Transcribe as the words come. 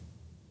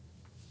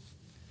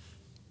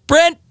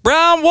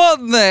Brown, what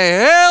in the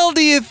hell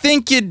do you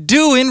think you're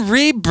doing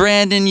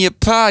rebranding your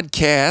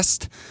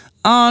podcast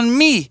on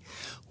me?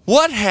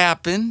 What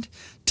happened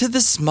to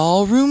the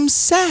small room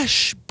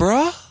sesh,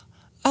 bruh?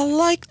 I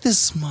like the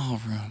small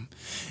room.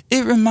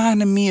 It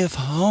reminded me of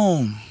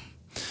home.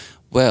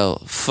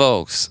 Well,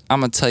 folks, I'm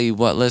going to tell you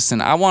what, listen,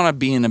 I want to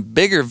be in a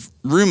bigger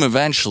room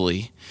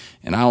eventually,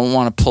 and I don't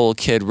want to pull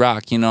Kid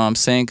Rock, you know what I'm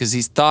saying? Because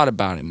he's thought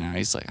about it now.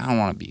 He's like, I don't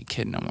want to be a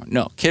kid no more.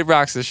 No, Kid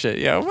Rock's the shit.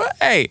 Yeah, but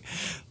hey,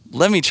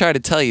 let me try to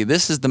tell you,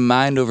 this is the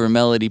Mind Over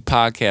Melody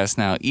podcast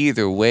now.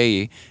 Either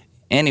way,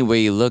 any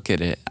way you look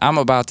at it, I'm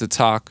about to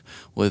talk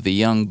with a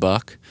young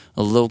buck,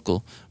 a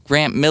local,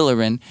 Grant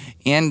Millerin,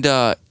 and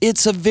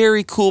it's a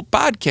very cool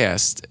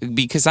podcast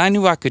because I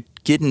knew I could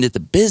get into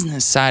the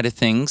business side of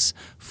things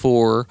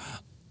for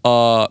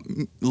a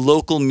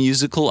local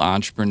musical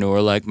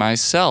entrepreneur like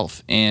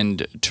myself,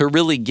 and to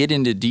really get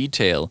into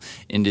detail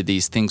into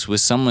these things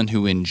with someone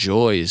who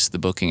enjoys the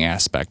booking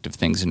aspect of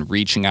things and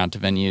reaching out to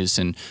venues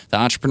and the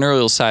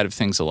entrepreneurial side of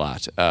things a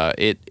lot.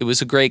 It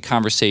was a great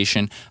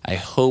conversation. I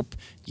hope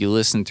you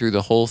listen through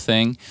the whole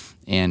thing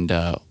and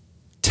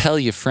tell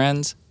your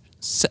friends,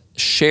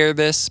 share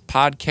this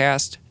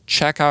podcast,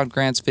 check out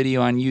Grant's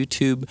video on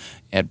YouTube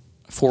at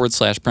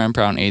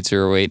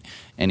 /BrentBrown808.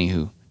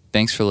 Anywho,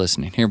 thanks for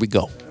listening. Here we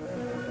go.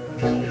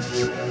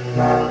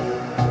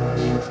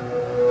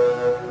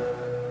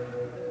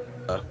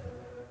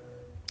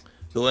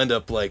 They'll end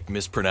up like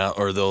mispronounce,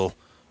 or they'll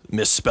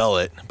misspell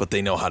it, but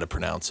they know how to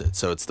pronounce it.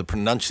 So it's the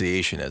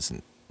pronunciation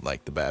isn't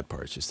like the bad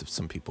part. It's just if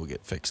some people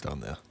get fixed on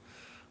the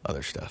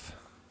other stuff.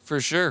 For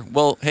sure.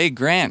 Well, hey,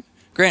 Grant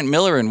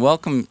Millerin,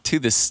 welcome to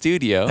the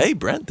studio. Hey,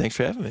 Brent, thanks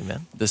for having me,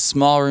 man. The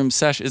small room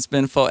session. It's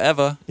been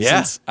forever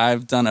since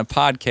I've done a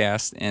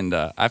podcast, and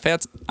I've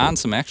had on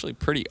some actually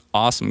pretty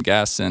awesome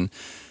guests. And,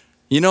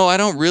 you know, I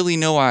don't really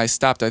know why I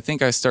stopped. I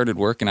think I started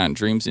working on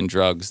Dreams and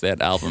Drugs. That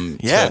album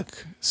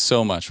took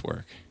so much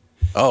work.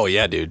 Oh,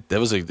 yeah, dude.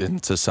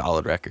 It's a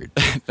solid record.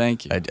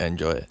 Thank you. I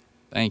enjoy it.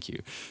 Thank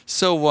you.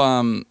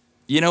 So,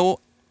 you know,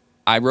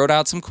 I wrote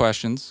out some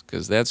questions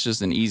because that's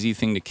just an easy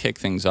thing to kick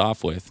things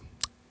off with.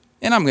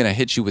 And I'm going to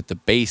hit you with the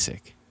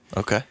basic.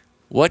 Okay.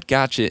 What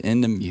got you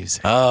into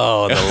music?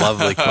 Oh, the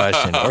lovely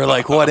question. Or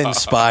like, what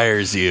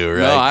inspires you, right?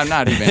 No, I'm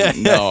not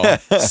even. No.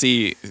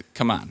 See,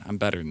 come on. I'm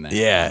better than that.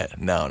 Yeah.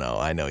 No,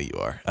 I know you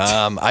are.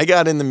 I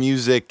got into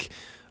music.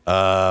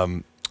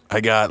 I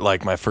got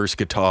like my first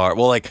guitar.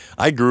 Well, like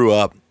I grew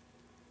up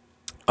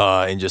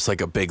in just like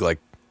a big, like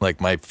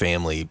my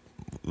family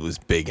was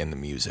big into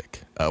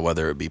music,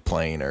 whether it be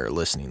playing or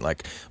listening.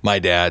 Like my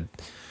dad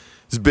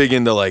is big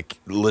into like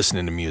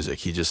listening to music.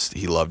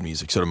 He loved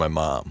music. So did my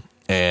mom.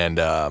 And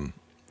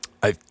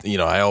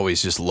I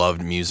always just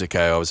loved music.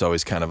 I was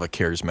always kind of a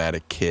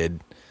charismatic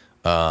kid.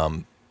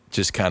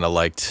 Just kind of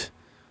liked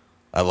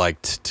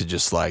to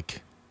just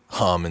like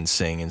hum and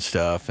sing and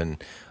stuff.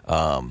 And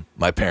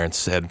my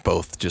parents had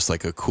both just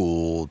like a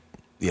cool,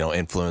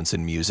 influence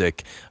in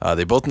music.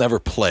 They both never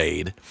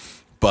played.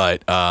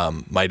 But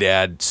my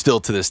dad still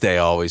to this day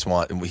he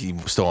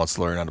still wants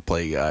to learn how to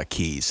play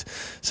keys.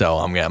 So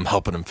I'm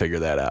helping him figure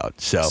that out.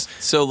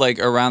 So like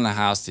around the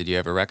house, did you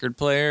have a record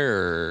player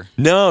or?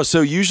 No. So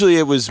usually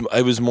it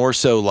was more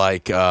so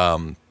like it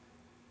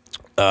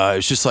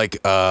was just like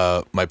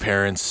my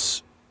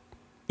parents,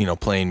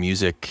 playing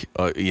music.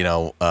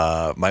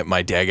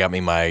 My dad got me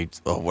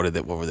what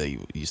were they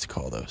used to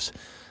call those?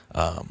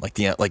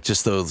 Like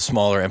just the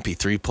smaller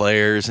MP3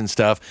 players and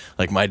stuff.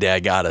 Like my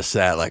dad got us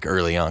that like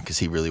early on because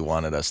he really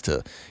wanted us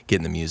to get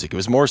in the music. It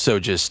was more so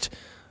just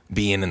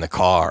being in the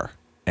car,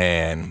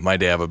 and my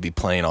dad would be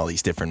playing all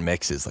these different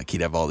mixes. Like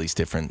he'd have all these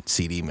different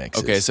CD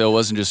mixes. Okay, so it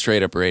wasn't just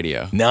straight up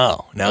radio.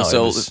 No.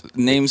 So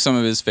name some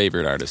of his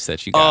favorite artists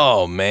that you got.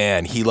 Oh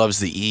man, he loves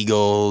the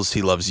Eagles.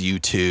 He loves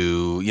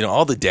U2.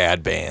 All the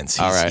dad bands.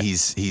 All right.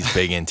 He's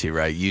big into,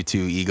 right? U2,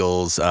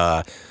 Eagles.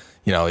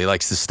 He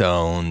likes the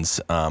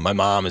Stones. My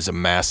mom is a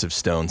massive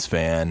Stones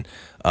fan.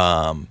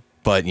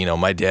 But,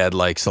 my dad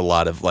likes a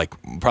lot of, like,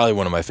 probably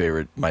one of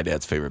my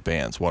dad's favorite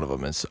bands. One of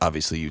them is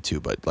obviously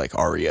U2, but like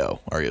REO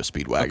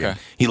Speedwagon. Okay.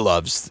 He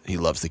loves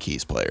the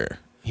keys player.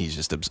 He's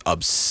just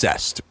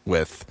obsessed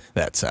with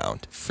that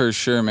sound. For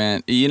sure,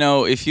 man.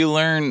 If you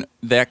learn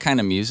that kind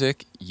of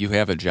music, you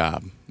have a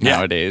job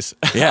nowadays.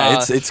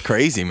 Yeah, it's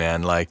crazy,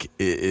 man. Like,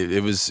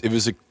 it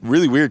was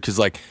really weird because,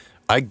 like,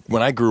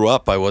 when I grew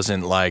up, I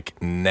wasn't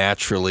like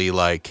naturally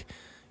like,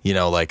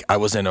 like I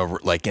wasn't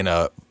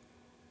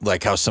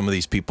like how some of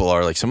these people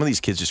are. Like some of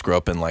these kids just grow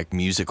up in like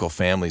musical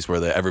families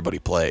where everybody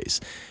plays,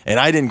 and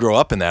I didn't grow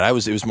up in that. It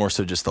was more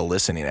so just the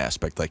listening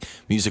aspect. Like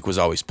music was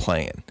always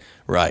playing,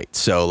 right?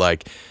 So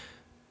like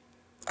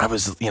I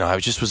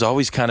was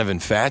always kind of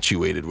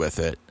infatuated with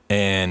it,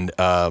 and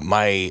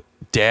my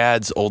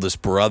dad's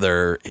oldest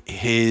brother,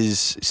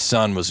 his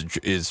son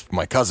is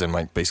my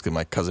cousin, basically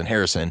my cousin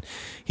Harrison.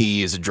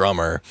 He is a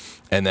drummer,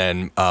 and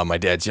then my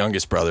dad's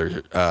youngest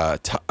brother,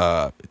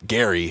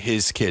 Gary,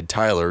 his kid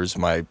Tyler is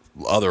my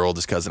other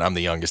oldest cousin. I'm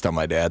the youngest on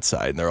my dad's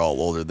side, and they're all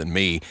older than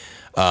me.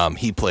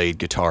 He played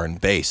guitar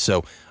and bass,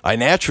 so I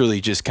naturally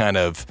just kind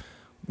of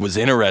was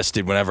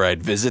interested whenever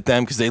I'd visit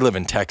them, because they live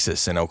in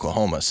Texas and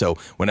Oklahoma. So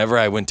whenever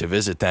I went to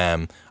visit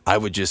them, I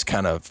would just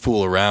kind of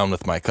fool around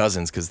with my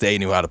cousins because they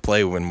knew how to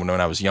play when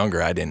I was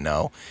younger. I didn't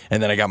know.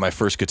 And then I got my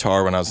first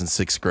guitar when I was in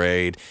 6th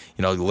grade.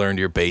 You know, learned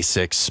your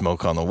basics,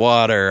 Smoke on the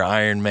Water,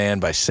 Iron Man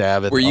by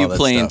Sabbath. Were you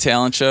playing stuff.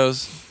 talent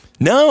shows?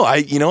 No,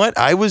 you know what?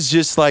 I was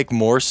just like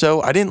more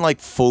so. I didn't like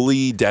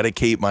fully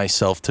dedicate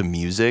myself to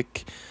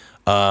music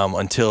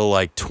until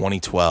like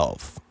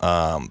 2012.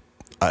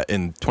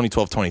 In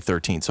 2012,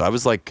 2013. So I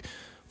was like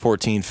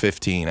 14,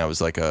 15. I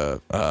was like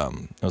a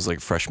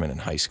freshman in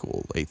high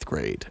school, 8th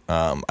grade.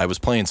 I was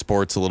playing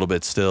sports a little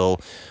bit still.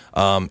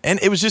 And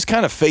it was just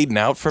kind of fading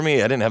out for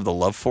me. I didn't have the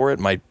love for it.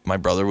 My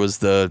brother was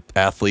the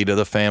athlete of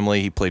the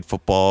family. He played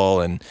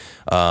football and,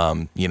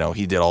 you know,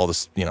 he did all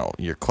this, you know,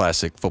 your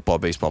classic football,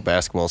 baseball,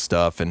 basketball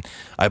stuff. And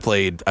I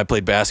played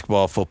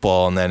basketball,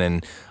 football, and then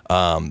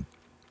in,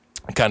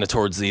 kind of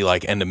towards the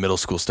like end of middle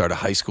school, start of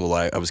high school,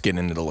 I was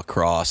getting into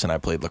lacrosse, and I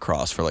played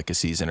lacrosse for like a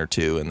season or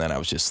two. And then I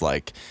was just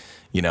like,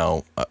 you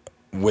know,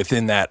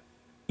 within that,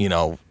 you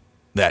know,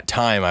 that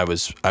time I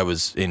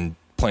was in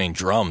playing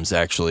drums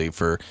actually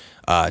for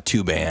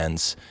 2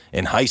 bands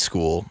in high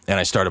school. And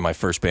I started my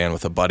first band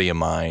with a buddy of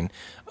mine.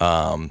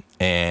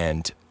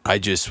 And I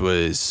just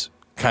was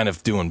kind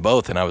of doing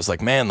both. And I was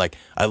like, man, like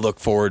I look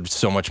forward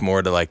so much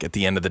more to like at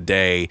the end of the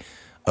day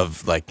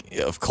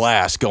of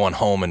class, going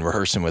home and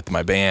rehearsing with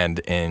my band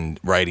and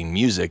writing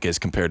music as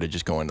compared to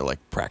just going to like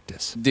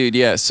practice. Dude,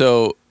 yeah.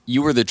 So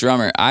you were the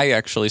drummer. I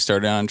actually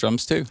started on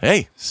drums too.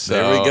 Hey, so,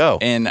 there we go.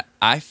 And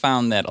I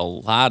found that a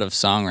lot of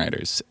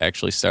songwriters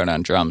actually start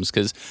on drums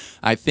because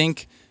I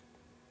think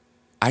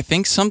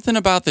something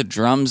about the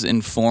drums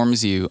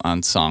informs you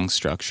on song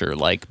structure,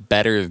 like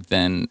better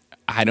than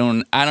I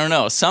don't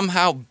know,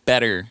 somehow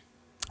better.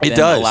 It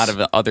does. A lot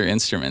of other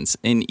instruments.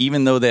 And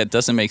even though that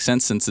doesn't make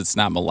sense since it's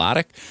not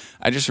melodic,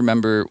 I just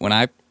remember when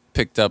I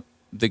picked up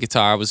the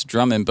guitar, I was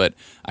drumming, but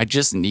I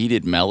just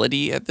needed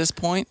melody at this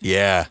point.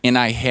 Yeah. And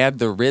I had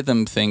the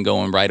rhythm thing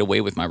going right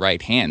away with my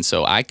right hand.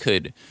 So I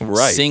could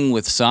sing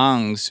with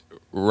songs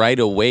right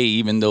away,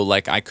 even though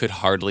like I could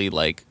hardly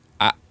like,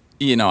 I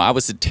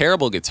was a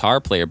terrible guitar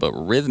player, but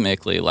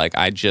rhythmically, like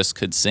I just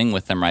could sing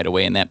with them right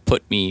away. And that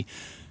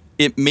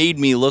it made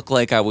me look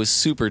like I was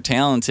super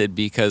talented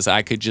because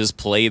I could just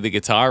play the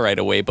guitar right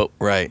away.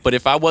 But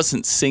if I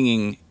wasn't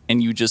singing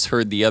and you just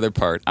heard the other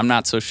part, I'm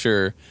not so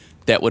sure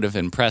that would have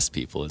impressed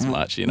people as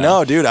much. You know?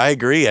 No, dude, I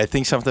agree. I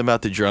think something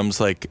about the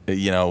drums, like,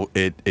 you know,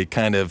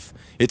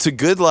 it's a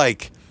good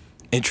like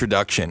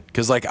introduction,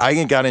 because like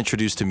I got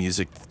introduced to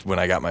music when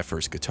I got my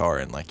first guitar,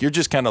 and like you're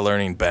just kind of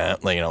learning bam,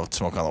 like, you know,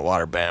 Smoke on the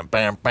Water, bam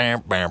bam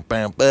bam bam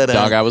bam.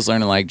 Dog, I was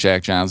learning like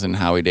Jack Johnson,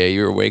 Howie Day.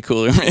 You were way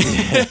cooler than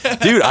me.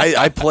 Dude,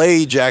 I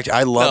play Jack.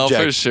 I love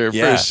Jack. For sure.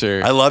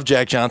 I love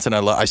Jack Johnson.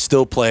 I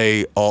still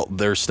play all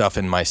their stuff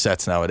in my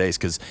sets nowadays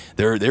because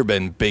they've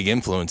been big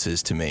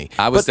influences to me.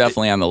 I was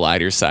definitely on the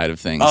lighter side of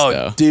things. Oh,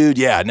 though. Dude,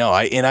 yeah, no,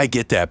 I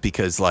get that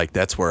because like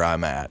that's where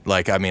I'm at.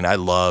 Like, I mean, I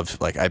love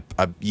like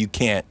you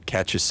can't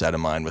catch a set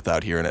of mine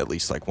without hearing at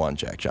least like one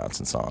Jack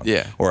Johnson song.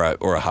 Yeah. Or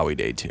a Howie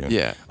Day tune.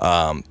 Yeah.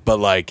 But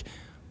like,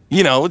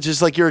 you know,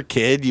 just like you're a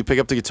kid, you pick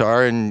up the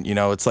guitar and, you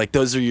know, it's like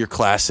those are your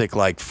classic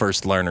like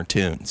first learner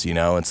tunes, you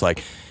know? It's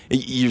like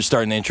you're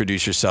starting to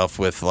introduce yourself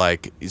with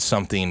like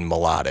something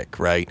melodic,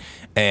 right?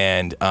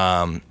 And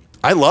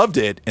I loved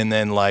it. And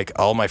then like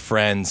all my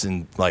friends,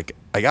 and like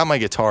I got my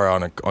guitar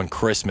on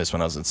Christmas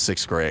when I was in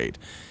 6th grade.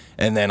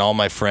 And then all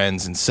my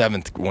friends in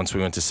once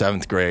we went to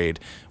 7th grade,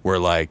 were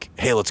like,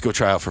 hey, let's go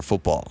try out for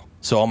football.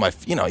 So all my,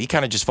 you know, you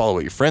kind of just follow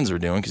what your friends were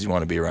doing because you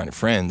want to be around your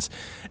friends.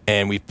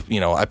 And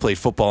I played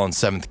football in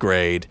 7th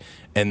grade.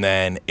 And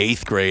then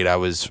 8th grade, I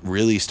was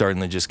really starting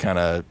to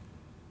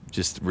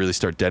just really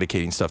start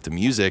dedicating stuff to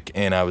music.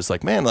 And I was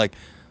like, man, like,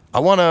 I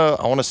want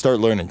to start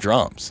learning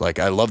drums. Like,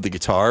 I love the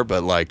guitar,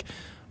 but like,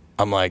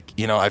 I'm like,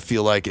 you know, I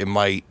feel like it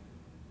might,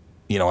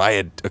 you know, I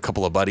had a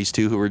couple of buddies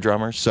too who were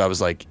drummers. So I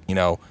was like, you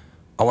know,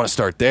 I want to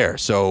start there.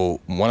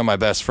 So one of my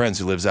best friends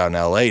who lives out in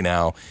LA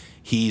now,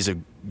 he's a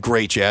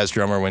great jazz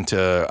drummer, went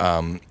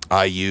to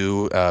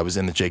IU, was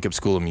in the Jacobs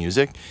School of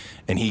Music,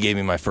 and he gave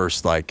me my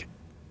first like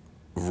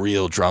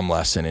real drum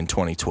lesson in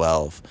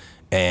 2012.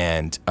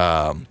 And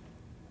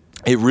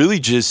it really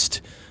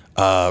just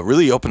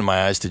really opened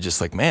my eyes to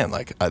just like, man,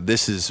 like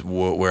this is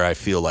where I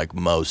feel like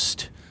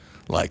most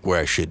like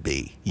where I should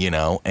be, you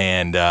know?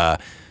 And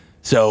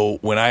so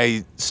when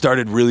I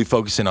started really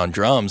focusing on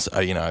drums,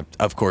 you know,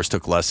 I of course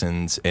took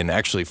lessons. And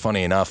actually,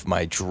 funny enough,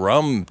 my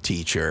drum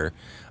teacher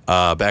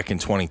back in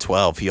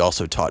 2012, he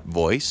also taught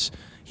voice.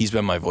 He's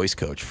been my voice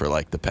coach for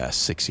like the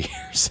past 6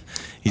 years.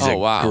 He's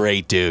a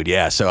great dude.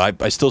 Yeah. So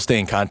I still stay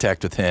in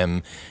contact with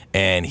him,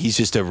 and he's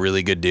just a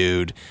really good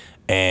dude.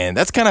 And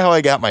that's kind of how I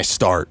got my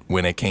start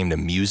when it came to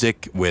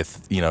music,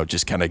 with, you know,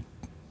 just kind of,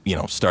 you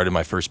know, started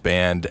my first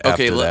band.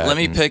 Okay, after that. Let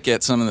me pick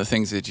at some of the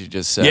things that you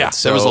just said. Yeah,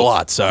 there was a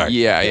lot. Sorry.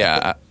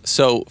 Yeah.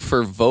 So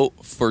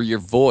for your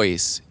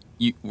voice,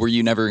 were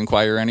you never in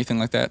choir or anything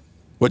like that?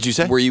 What'd you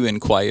say? Were you in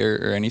choir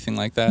or anything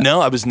like that?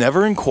 No, I was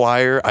never in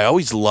choir. I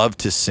always loved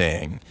to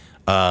sing.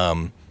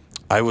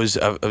 I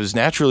was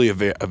naturally a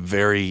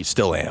very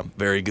still am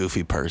very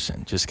goofy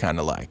person. Just kind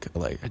of like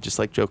I just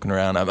like joking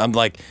around. I'm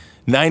like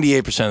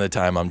 98% of the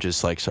time I'm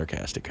just like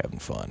sarcastic, having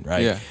fun,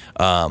 right?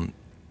 Yeah.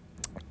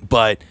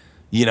 But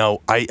you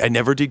know, I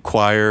never did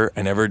choir.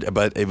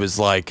 But it was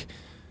like,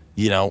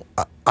 you know,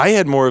 I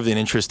had more of an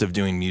interest of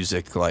doing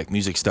music, like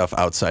music stuff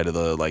outside of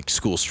the like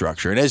school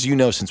structure. And as you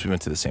know, since we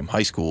went to the same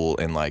high school,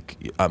 and like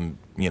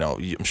you know,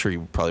 I'm sure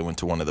you probably went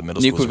to one of the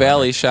middle schools. Neuqua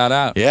Valley, shout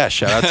out. Yeah,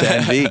 shout out to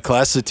NV.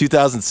 Class of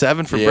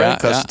 2007 for Brent,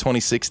 class of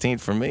 2016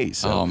 for me.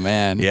 So, oh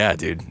man. Yeah,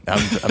 dude.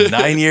 I'm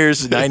 9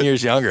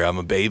 years younger. I'm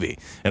a baby.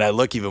 And I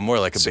look even more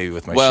like a baby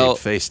with my shaved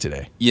face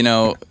today. You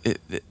know,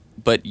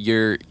 but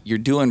you're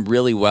doing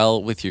really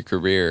well with your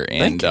career,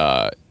 and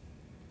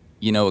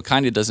you know, it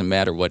kind of doesn't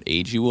matter what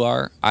age you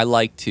are. I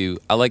like to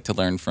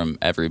learn from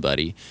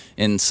everybody,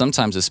 and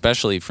sometimes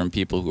especially from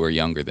people who are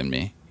younger than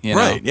me. You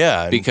know? Right,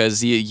 yeah.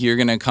 Because you're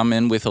going to come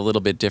in with a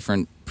little bit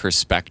different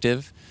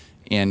perspective.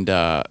 And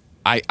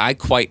I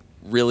quite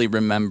really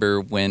remember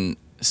when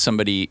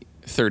somebody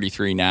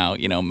 33 now,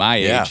 you know, my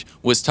age,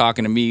 was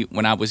talking to me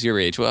when I was your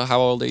age. Well, how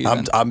old are you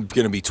then? I'm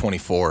going to be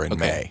 24 in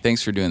May.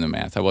 Thanks for doing the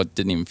math. I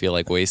didn't even feel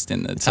like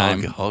wasting the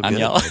time all on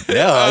good. y'all.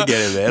 Yeah, I get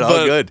it, man.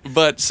 All good.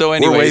 But so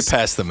anyways. We're way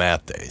past the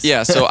math days.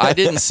 Yeah, so I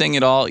didn't sing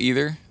at all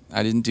either.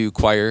 I didn't do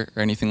choir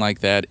or anything like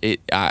that.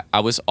 I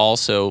was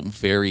also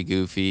very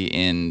goofy,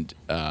 and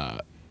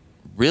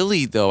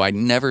really, though, I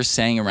never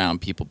sang around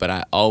people, but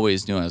I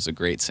always knew I was a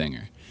great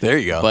singer. There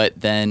you go.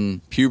 But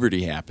then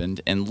puberty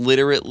happened, and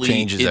literally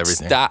changes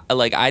everything.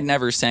 Like, I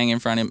never sang in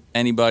front of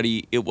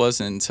anybody. It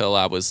wasn't until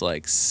I was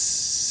like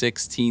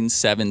 16,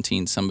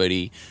 17,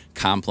 somebody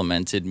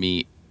complimented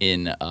me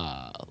in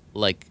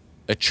like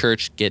a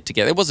church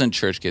get-together. It wasn't a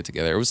church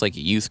get-together. It was like a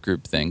youth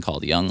group thing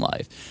called Young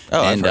Life.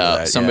 Oh, and I've heard of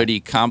that, somebody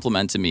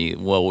complimented me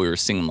while we were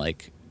singing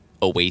like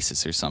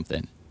Oasis or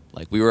something.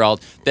 Like we were all,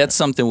 that's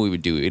something we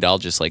would do. We'd all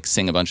just like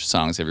sing a bunch of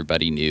songs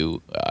everybody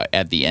knew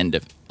at the end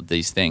of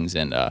these things.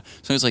 And so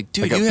he was like,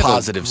 dude, like you a have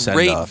positive a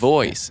great send-off.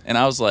 voice. And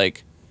I was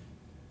like,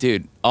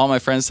 dude, all my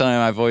friends telling me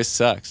my voice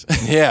sucks.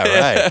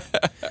 Yeah, right.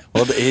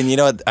 Well, and you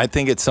know what? I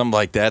think it's something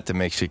like that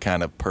makes you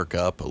kind of perk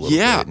up a little bit.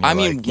 Yeah, And I you're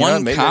mean, like, you know,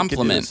 one maybe I could do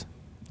compliment. this.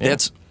 Yeah.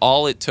 That's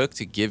all it took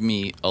to give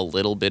me a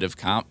little bit of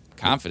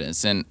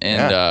confidence. And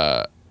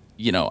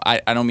you know,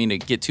 I don't mean to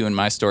get too in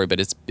my story, but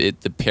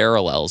the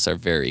parallels are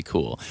very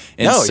cool.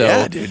 And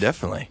yeah, dude,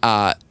 definitely.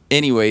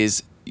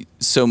 Anyways,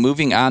 so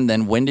moving on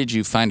then, when did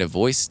you find a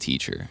voice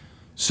teacher?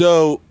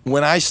 So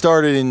when I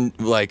started in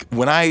like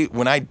when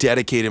I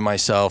dedicated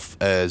myself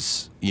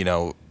as, you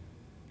know,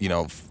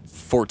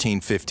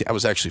 14, 15, I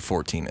was actually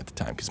 14 at the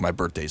time because my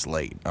birthday's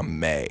late. I'm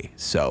May.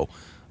 So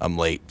I'm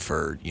late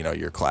for, you know,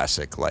 your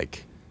classic,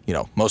 like, you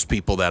know, most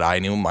people that I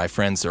knew, my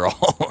friends,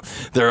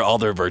 all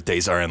their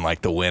birthdays are in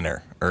like the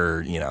winter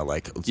or, you know,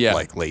 like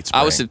late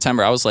spring. I was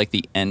September. I was like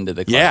the end of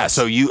the class. Yeah,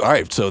 so all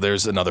right, so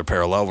there's another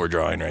parallel we're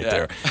drawing right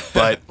there.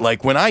 But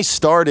like when I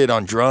started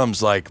on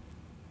drums, like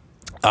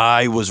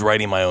I was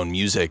writing my own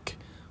music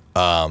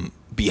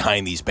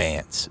behind these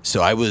bands.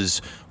 So I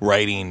was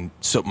writing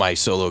my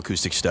solo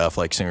acoustic stuff,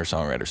 like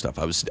singer-songwriter stuff.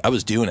 I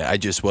was doing it. I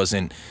just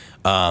wasn't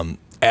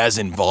as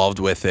involved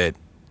with it,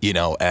 you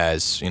know,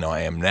 as, you know,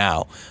 I am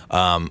now.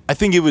 I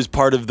think it was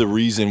part of the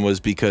reason was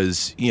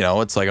because, you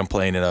know, it's like I'm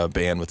playing in a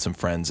band with some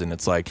friends and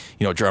it's like,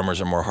 you know, drummers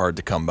are more hard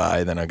to come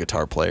by than a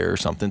guitar player or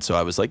something. So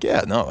I was like,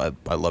 yeah, no,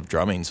 I love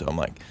drumming. So I'm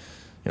like,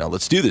 you know,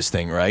 let's do this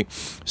thing, right?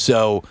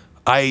 So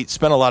I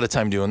spent a lot of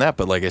time doing that.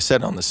 But like I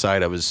said, on the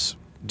side, I was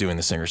doing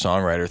the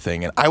singer-songwriter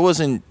thing. And I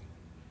wasn't,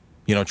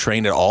 you know,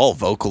 trained at all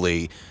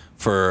vocally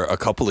for a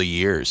couple of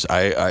years.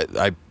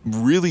 I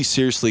really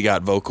seriously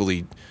got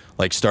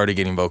started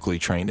getting vocally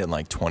trained in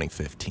like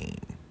 2015,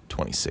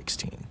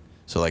 2016.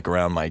 So like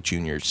around my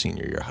senior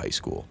year of high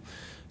school.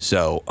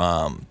 So,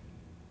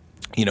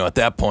 you know, at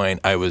that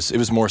point it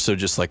was more so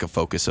just like a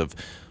focus of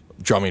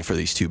drumming for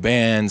these two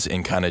bands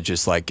and kind of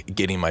just like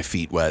getting my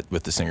feet wet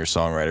with the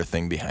singer-songwriter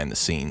thing behind the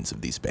scenes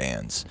of these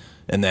bands.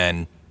 And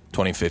then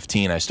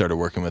 2015, I started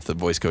working with the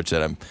voice coach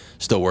that I'm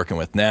still working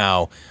with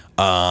now.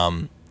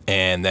 And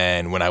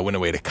then when I went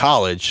away to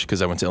college,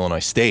 because I went to Illinois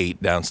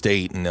State,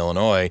 downstate in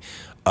Illinois.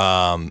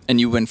 And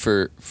you went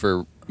for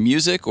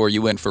music, or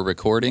you went for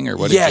recording, or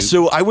what?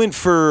 So I went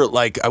for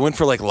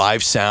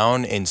live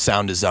sound and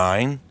sound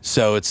design.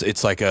 So it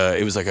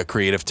was like a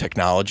creative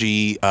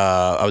technology.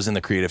 I was in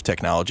the creative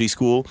technology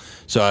school.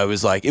 So I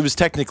was like, it was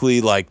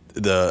technically like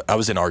I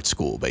was in art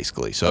school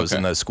basically. So I was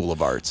in the School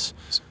of Arts.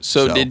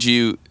 So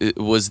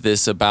was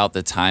this about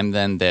the time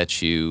then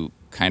that you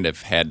kind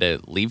of had to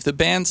leave the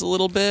bands a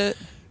little bit?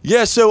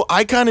 Yeah, so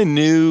I kind of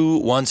knew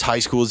once high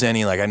school was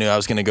ending, like I knew I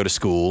was going to go to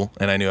school,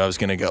 and I knew I was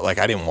going to go, like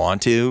I didn't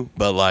want to,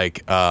 but like,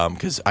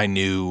 because I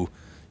knew,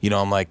 you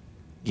know, I'm like,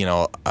 you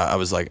know, I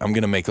was like, I'm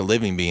going to make a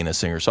living being a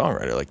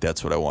singer-songwriter. Like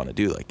that's what I want to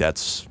do. Like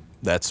that's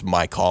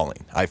my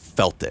calling. I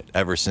felt it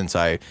ever since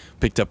I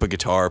picked up a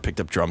guitar, picked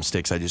up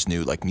drumsticks. I just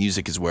knew like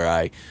music is where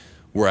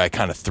I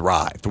kind of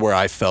thrived, where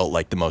I felt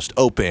like the most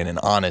open and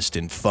honest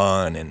and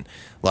fun and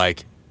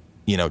like,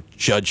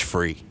 judge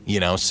free,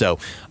 so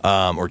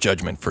or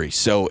judgment free.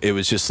 So it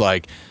was just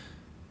like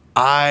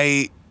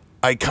I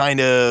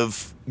kind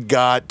of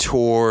got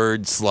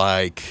towards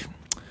like,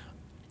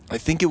 I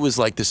think it was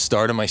like the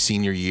start of my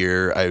senior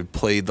year. I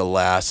played the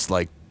last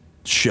like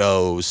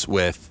shows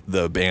with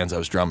the bands I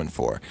was drumming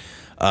for,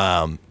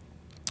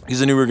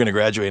 because I knew we were going to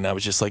graduate, and I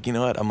was just like, you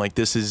know what? I'm like,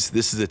 this is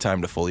the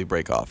time to fully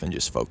break off and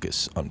just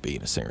focus on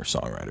being a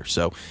singer-songwriter.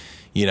 So,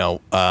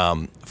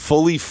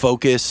 fully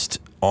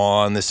focused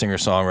on the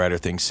singer-songwriter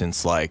thing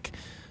since like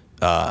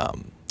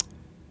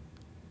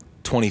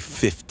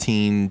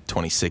 2015,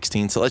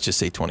 2016. So let's just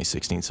say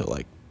 2016. So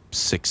like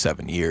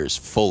 6-7 years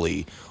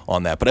fully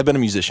on that. But I've been a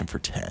musician for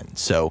 10.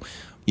 So,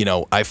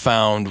 I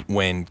found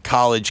when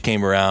college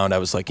came around, I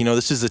was like,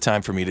 this is the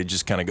time for me to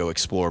just kind of go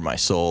explore my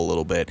soul a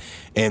little bit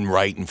and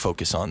write and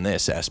focus on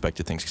this aspect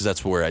of things, because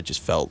that's where I just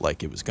felt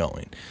like it was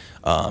going.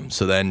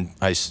 So then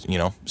I,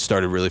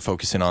 started really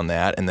focusing on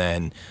that. And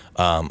then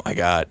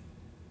I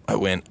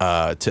went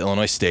to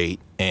Illinois State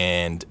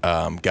and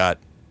got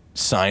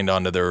signed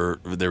onto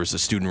there was a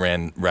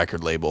student-ran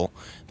record label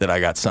that I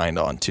got signed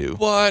on to.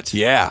 What?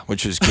 Yeah,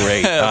 which was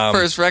great.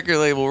 First record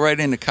label right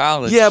into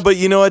college. Yeah, but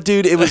you know what,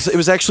 dude? It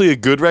was actually a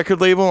good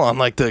record label,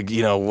 unlike the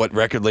what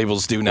record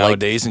labels do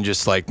nowadays, and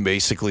just like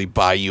basically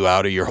buy you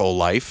out of your whole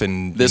life.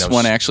 And this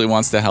one actually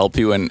wants to help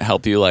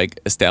you like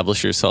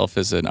establish yourself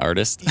as an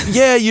artist.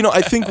 Yeah,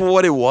 I think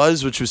what it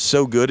was, which was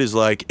so good, is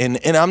like, and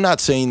I'm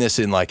not saying this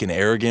in like an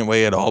arrogant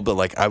way at all, but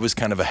like I was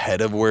kind of ahead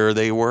of where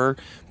they were,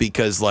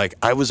 because like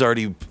I was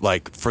already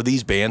like, for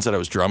these bands that I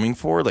was drumming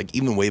for, like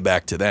even way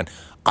back to then,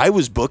 I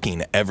was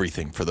booking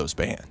everything for those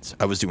bands.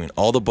 I was doing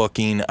all the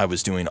booking. I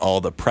was doing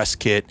all the press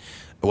kit,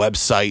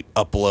 website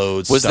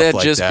uploads. Was stuff that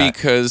like just that.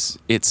 Because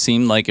it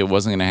seemed like it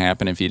wasn't going to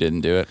happen if you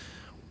didn't do it?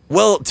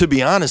 Well, to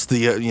be honest,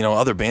 the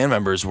other band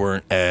members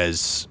weren't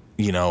as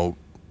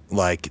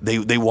like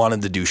they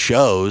wanted to do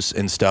shows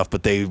and stuff,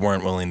 but they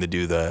weren't willing to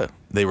do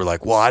They were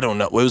like, well, I don't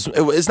know.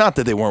 It's not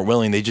that they weren't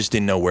willing; they just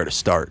didn't know where to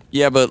start.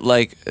 Yeah, but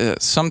like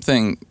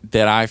something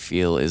that I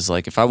feel is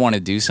like, if I want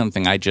to do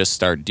something, I just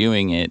start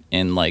doing it,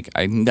 and like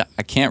I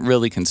can't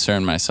really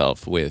concern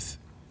myself with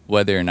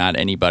whether or not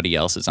anybody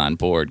else is on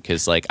board,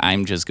 because like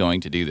I'm just going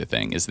to do the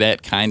thing. Is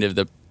that kind of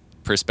the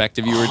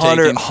perspective you were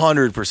taking?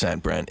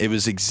 100%, Brent. It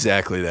was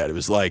exactly that. It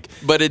was like,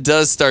 but it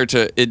does start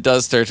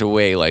to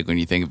weigh, like when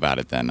you think about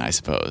it. Then I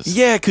suppose.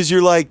 Yeah, because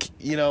you're like,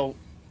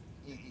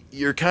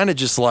 you're kind of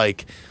just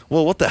like,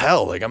 well, what the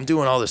hell? Like, I'm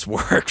doing all this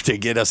work to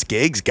get us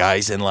gigs,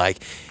 guys, and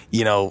like,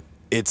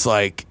 it's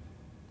like,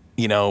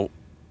 I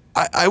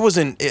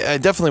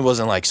definitely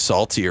wasn't like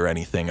salty or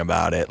anything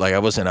about it. Like, I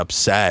wasn't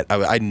upset.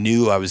 I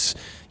knew I was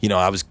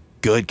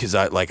good, because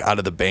I, like, out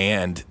of the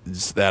band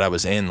that I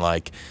was in,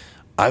 like,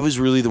 I was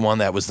really the one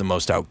that was the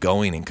most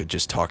outgoing and could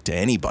just talk to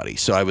anybody.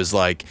 So I was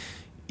like,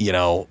 in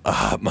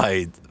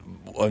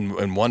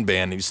one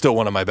band, he was still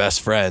one of my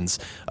best friends.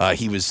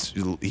 He was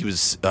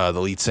the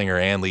lead singer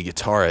and lead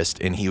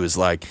guitarist, and he was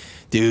like,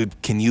 dude,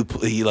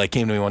 he like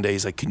came to me one day,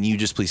 he's like, can you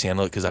just please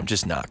handle it, because I'm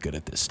just not good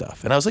at this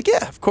stuff. And I was like,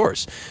 yeah, of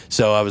course.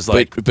 So I was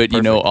like, but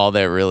perfect. All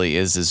that really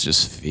is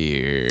just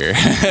fear.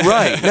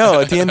 Right.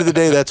 No, at the end of the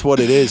day, that's what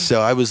it is. So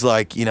I was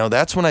like,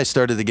 that's when I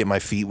started to get my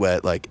feet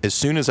wet. Like, as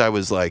soon as I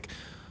was like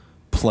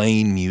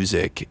playing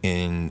music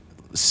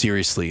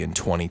seriously in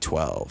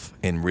 2012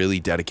 and really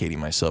dedicating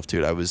myself to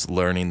it, I was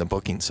learning the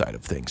booking side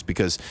of things,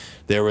 because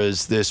there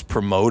was this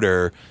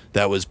promoter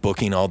that was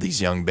booking all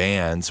these young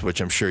bands,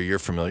 which I'm sure you're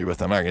familiar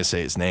with. I'm not going to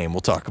say his name.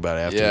 We'll talk about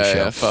it after the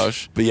show. Yeah,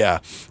 Foch. But yeah,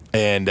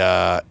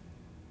 and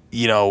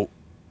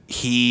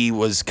he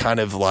was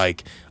kind of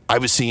like, I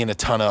was seeing a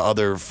ton of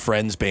other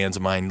friends, bands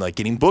of mine, like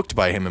getting booked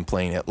by him and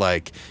playing at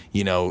like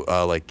the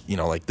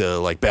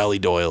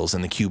Ballydoyles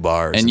and the Q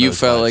bars. And you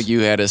felt like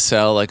you had to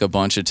sell like a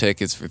bunch of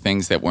tickets for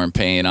things that weren't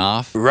paying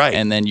off, right?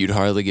 And then you'd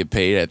hardly get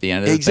paid at the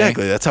end of the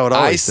Exactly. thing. That's how it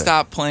always. I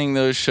stopped playing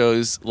those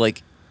shows.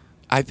 Like,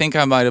 I think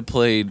I might have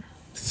played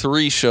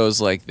 3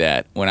 shows like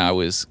that when I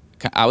was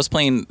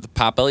playing the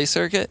Potbelly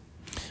circuit.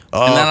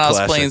 Oh, and then I was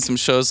classic. playing some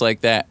shows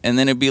like that, and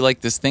then it'd be like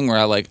this thing where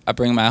I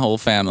bring my whole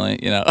family,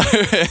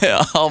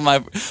 all my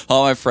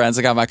friends.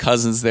 I got my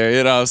cousins there,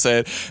 you know what I'm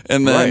saying?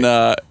 And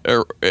then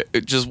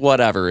just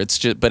whatever. It's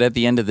just, but at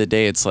the end of the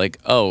day, it's like,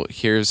 oh,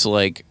 here's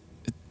like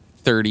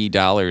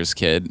 $30,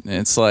 kid. And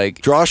it's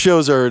like, draw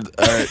shows are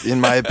in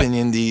my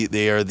opinion,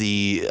 they are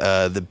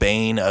the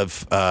bane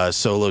of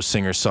solo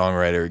singer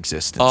songwriter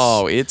existence.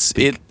 Oh,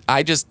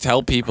 I just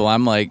tell people,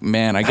 I'm like,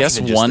 man, I guess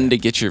one, to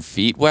get your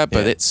feet wet,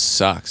 but it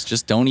sucks.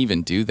 Just don't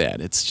even do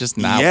that. It's just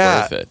not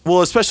worth it.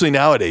 Well, especially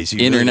nowadays.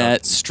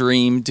 Internet,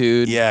 stream,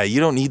 dude. Yeah, you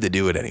don't need to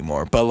do it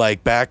anymore. But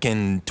like back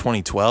in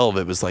 2012,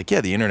 it was like,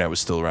 yeah, the internet was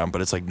still around, but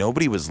it's like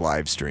nobody was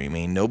live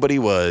streaming. Nobody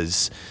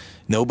was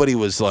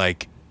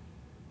like,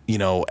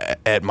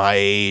 at my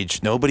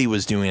age, nobody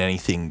was doing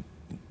anything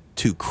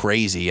too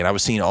crazy. And I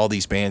was seeing all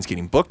these bands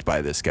getting booked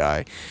by this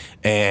guy.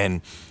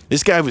 And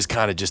this guy was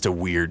kind of just a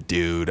weird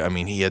dude. I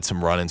mean, he had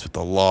some run-ins with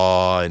the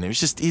law, and he's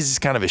just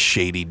kind of a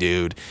shady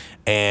dude.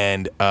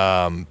 And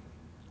I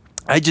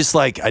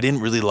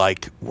didn't really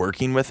like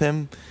working with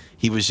him.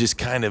 he was just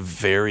kind of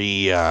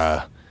very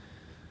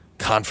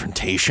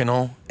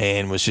confrontational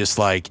and was just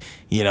like,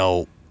 you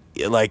know,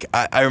 like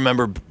I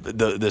remember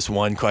this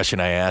one question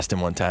I asked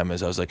him one time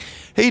is I was like,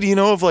 hey, do you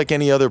know of like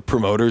any other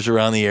promoters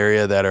around the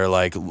area that are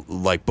like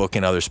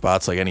booking other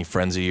spots, like any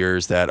friends of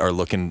yours that are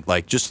looking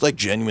like just like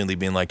genuinely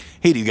being like,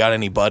 hey, do you got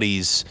any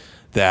buddies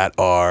that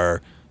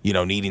are, you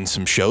know, needing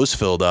some shows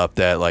filled up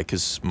that like,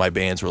 because my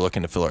bands were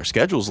looking to fill our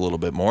schedules a little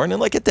bit more. And then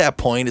like at that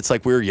point, it's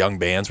like we were young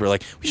bands. We're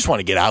like, we just want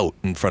to get out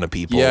in front of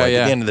people. Yeah, like yeah.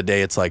 At the end of the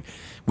day, it's like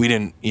we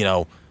didn't, you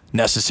know,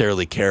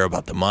 necessarily care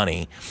about the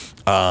money.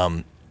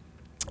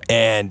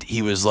 And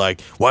he was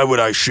like, why would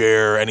I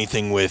share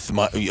anything with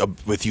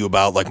you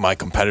about like my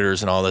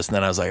competitors and all this? And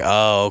then I was like,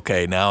 oh,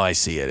 okay, now I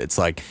see it. It's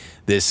like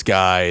this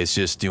guy is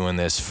just doing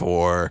this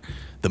for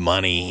the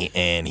money,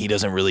 and he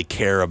doesn't really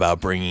care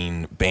about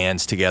bringing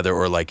bands together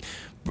or like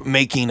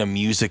making a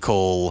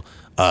musical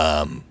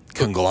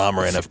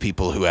conglomerate of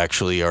people who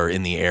actually are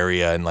in the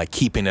area and like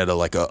keeping it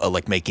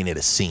like making it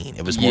a scene.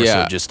 It was more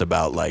so just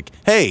about like,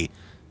 hey,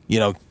 you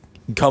know,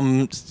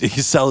 come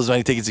sell as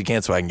many tickets as you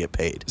can so I can get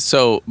paid.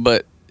 So,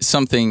 but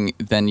something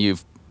then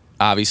you've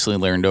obviously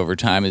learned over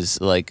time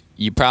is like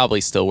you probably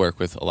still work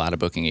with a lot of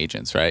booking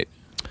agents, right?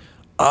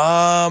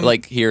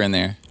 Like here and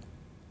there.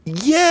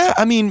 Yeah,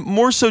 I mean,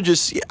 more so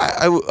just,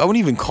 I wouldn't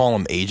even call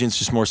them agents,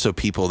 just more so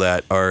people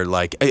that are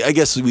like, I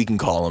guess we can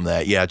call them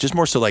that, yeah, just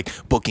more so like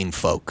booking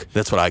folk.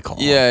 That's what I call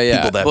them. Yeah.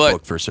 People that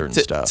book for certain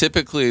stuff.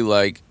 Typically,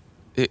 like,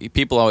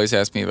 people always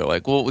ask me, they're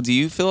like, well, do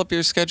you fill up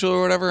your schedule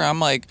or whatever? I'm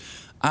like,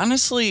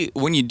 honestly,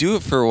 when you do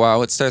it for a while,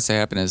 what starts to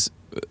happen is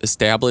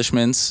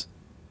establishments,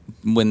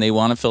 when they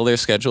want to fill their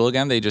schedule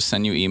again, they just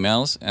send you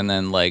emails, and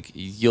then like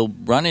you'll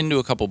run into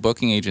a couple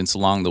booking agents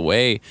along the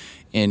way,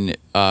 and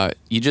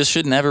you just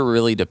should never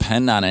really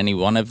depend on any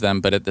one of them.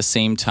 But at the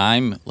same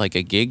time, like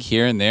a gig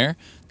here and there,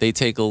 they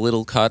take a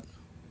little cut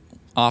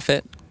off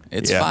it.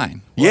 It's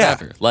fine.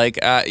 Whatever. Yeah.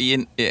 Like at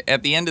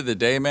the end of the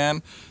day,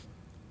 man,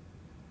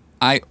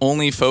 I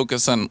only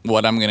focus on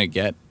what I'm gonna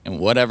get, and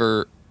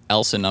whatever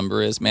else a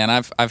number is, man.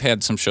 I've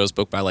had some shows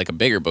booked by like a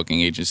bigger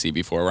booking agency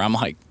before where I'm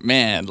like,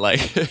 man,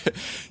 like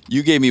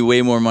you gave me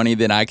way more money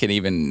than I can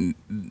even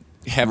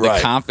have the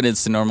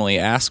confidence to normally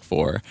ask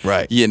for,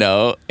 right? You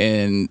know,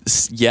 and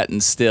yet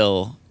and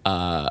still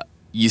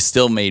you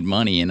still made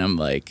money, and I'm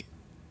like,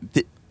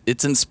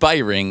 it's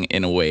inspiring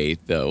in a way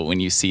though when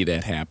you see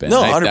that happen.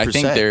 No,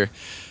 100%.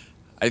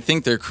 I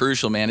think they're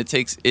crucial, man. It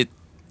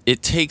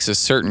takes a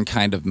certain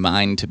kind of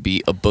mind to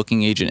be a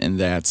booking agent, and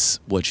that's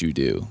what you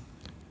do.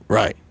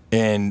 Right.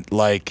 And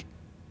like,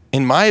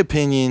 in my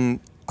opinion,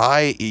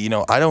 I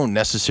don't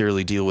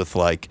necessarily deal with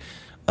like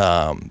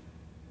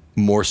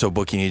more so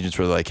booking agents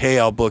where they're like, hey,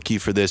 I'll book you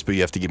for this, but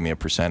you have to give me a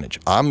percentage.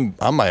 I'm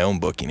my own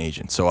booking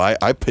agent. So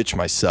I pitch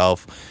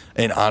myself,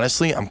 and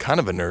honestly, I'm kind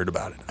of a nerd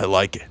about it. I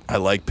like it. I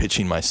like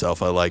pitching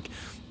myself. I like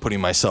putting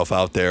myself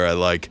out there. I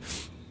like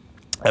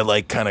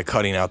kind of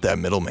cutting out that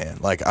middleman.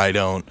 Like I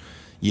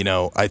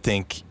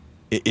think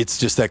it's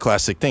just that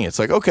classic thing. It's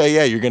like, okay,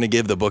 yeah, you're going to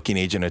give the booking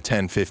agent a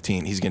 10,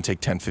 15. He's going to take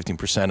 10,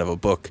 15% of a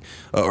book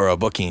or a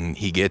booking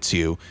he gets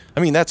you.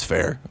 I mean, that's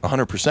fair,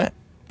 100%.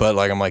 But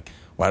like, I'm like,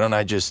 why don't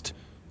I just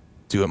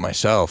do it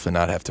myself and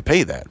not have to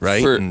pay that,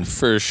 right?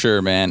 For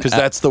sure, man. Because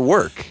that's the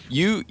work.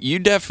 You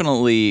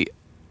definitely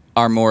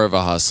are more of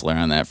a hustler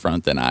on that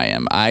front than I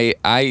am.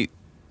 I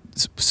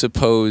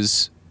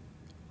suppose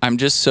I'm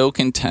just so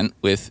content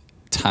with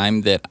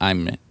time that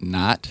I'm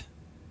not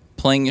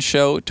playing a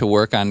show to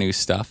work on new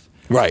stuff.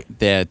 Right.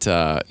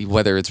 That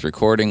whether it's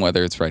recording,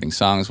 whether it's writing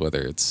songs,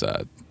 whether it's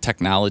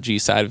technology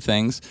side of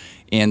things.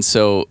 And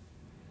so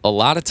a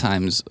lot of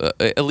times,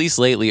 at least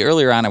lately,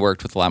 earlier on I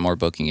worked with a lot more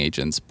booking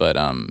agents, but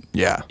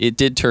it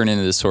did turn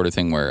into this sort of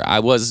thing where I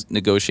was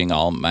negotiating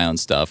all my own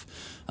stuff.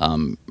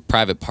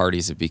 Private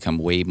parties have become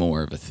way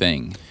more of a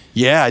thing.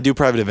 Yeah, I do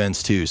private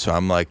events too. So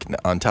I'm like,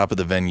 on top of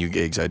the venue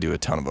gigs, I do a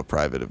ton of a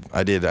private.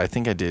 I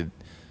think I did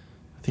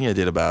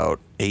about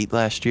 8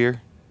 last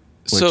year.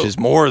 Which is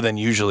more than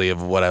usually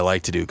of what I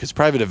like to do, because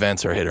private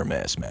events are hit or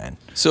miss, man.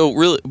 So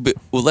really,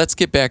 well, let's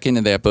get back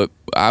into that. But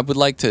I would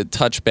like to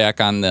touch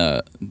back on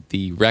the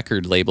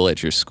record label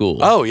at your school.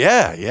 Oh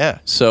yeah.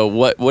 So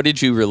what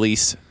did you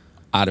release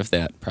out of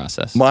that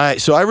process?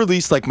 So I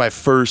released like my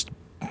first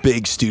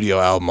big studio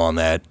album on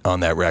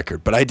that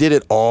record, but I did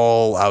it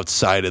all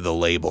outside of the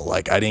label.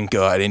 Like I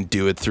didn't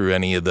do it through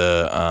any of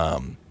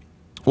the.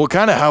 Well,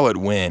 kind of how it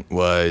went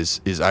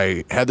is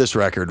I had this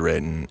record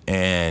written,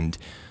 and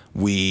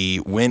we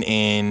went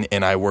in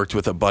and I worked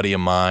with a buddy of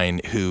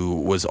mine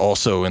who was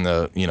also in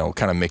the,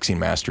 kind of mixing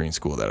mastering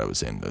school that I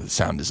was in, the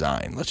sound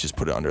design. Let's just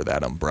put it under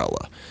that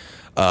umbrella.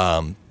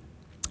 And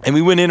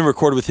we went in and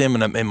recorded with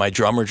him, and my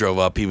drummer drove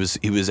up. He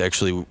was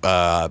actually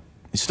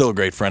he's still a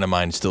great friend of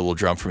mine, still will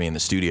drum for me in the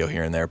studio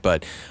here and there,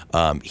 but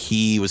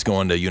he was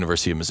going to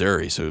University of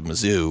Missouri, so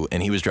Mizzou,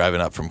 and he was driving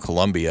up from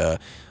Columbia.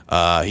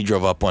 He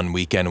drove up one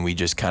weekend, and we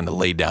just kind of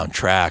laid down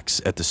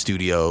tracks at the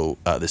studio,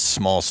 this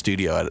small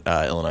studio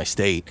at Illinois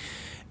State.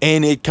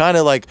 And it kind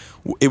of like,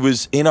 it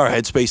was in our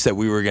headspace that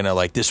we were going to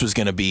like, this was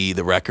going to be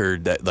the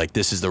record that like,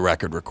 this is the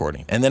record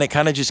recording. And then it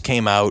kind of just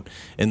came out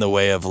in the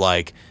way of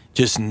like,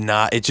 just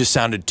not, it just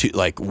sounded too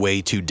like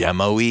way too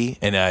demo-y.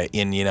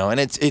 And you know, and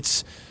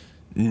it's,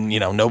 you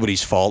know,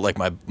 nobody's fault. Like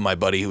my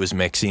buddy who was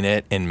mixing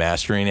it and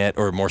mastering it,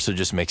 or more so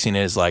just mixing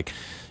it, is like,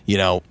 you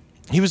know,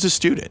 he was a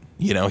student,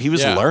 you know, he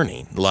was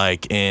learning,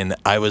 like, and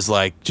I was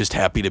like just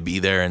happy to be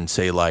there and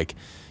say like,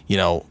 you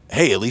know,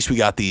 hey, at least we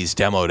got these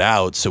demoed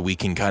out so we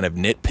can kind of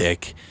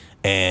nitpick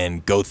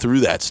and go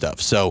through that stuff.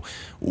 So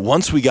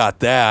once we got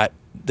that,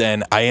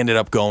 then I ended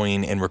up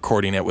going and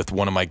recording it with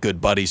one of my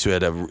good buddies who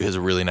has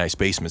a really nice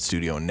basement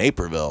studio in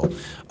Naperville.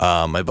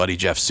 My buddy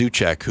Jeff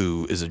Suchek,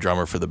 who is a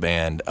drummer for the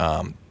band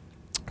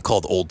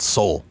called Old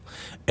Soul.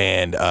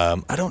 And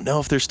I don't know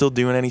if they're still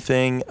doing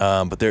anything,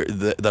 but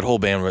that whole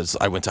band was,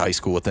 I went to high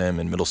school with them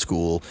in middle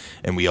school,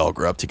 and we all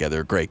grew up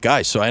together. Great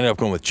guys. So I ended up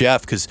going with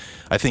Jeff because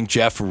I think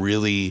Jeff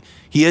really,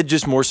 he had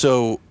just more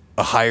so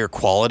a higher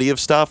quality of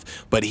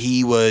stuff, but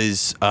he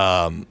was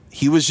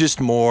just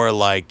more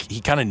like,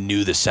 he kind of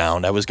knew the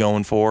sound I was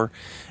going for.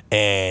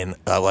 And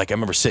like, I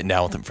remember sitting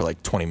down with him for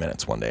like 20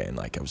 minutes one day, and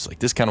like, I was like,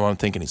 this is kind of what I'm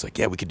thinking. He's like,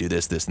 yeah, we could do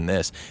this, this, and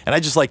this. And I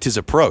just liked his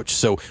approach.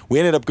 So we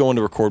ended up going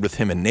to record with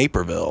him in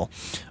Naperville.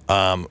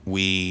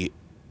 We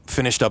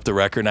finished up the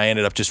record, and I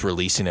ended up just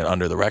releasing it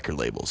under the record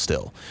label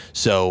still.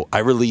 So I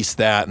released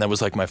that, and that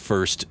was like my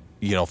first,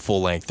 you know,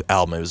 full-length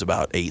album. It was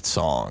about 8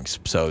 songs.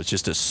 So it's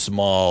just a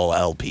small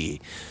LP.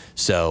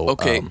 So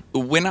okay,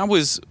 when I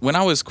was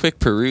quick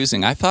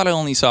perusing, I thought I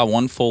only saw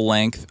one full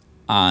length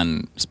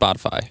on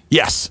Spotify.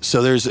 Yes,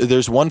 so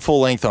there's one full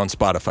length on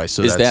Spotify.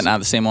 So is that not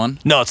the same one?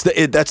 No,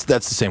 that's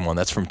the same one.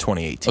 That's from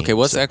 2018. Okay,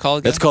 what's that called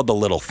again? That's called The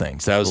Little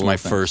Things. That was my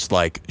first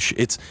like.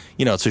 It's,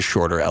 you know, it's a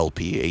shorter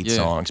LP, 8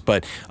 songs,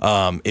 but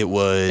it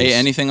was. Hey,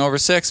 anything over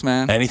 6,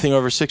 man. Anything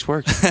over 6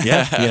 works.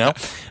 Yeah, you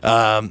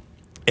know,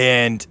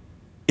 and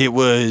it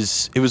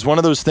was one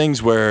of those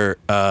things where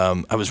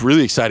I was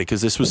really excited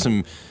because this was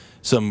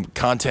some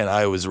content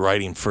I was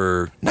writing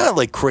for not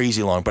like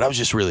crazy long, but I was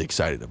just really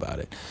excited about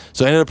it.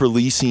 So I ended up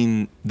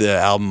releasing the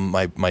album,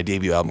 my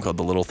debut album called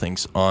The Little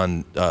Things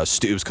on,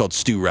 it was called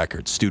Student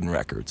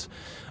Records.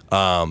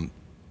 And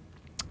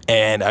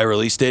I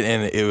released it,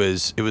 and it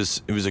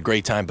was a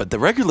great time. But the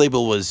record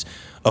label was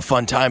a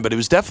fun time, but it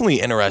was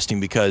definitely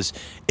interesting because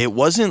it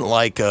wasn't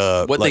like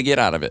What'd they get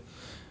out of it?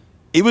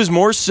 It was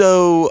more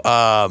so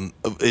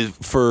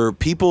for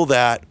people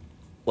that,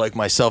 like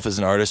myself as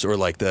an artist, or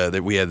like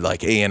we had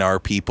like A&R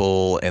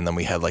people, and then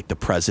we had like the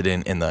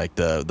president and like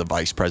the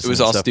vice president. It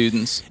was all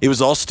students. It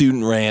was all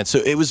student ran. So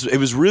it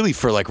was really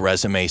for like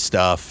resume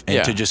stuff,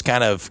 and to just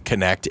kind of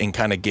connect and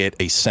kind of get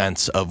a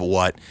sense of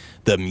what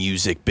the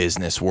music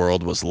business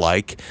world was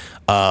like.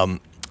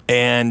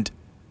 And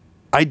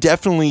I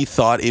definitely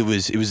thought it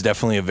was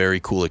definitely a very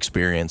cool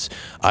experience.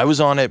 I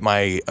was on it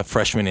my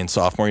freshman and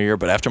sophomore year,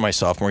 but after my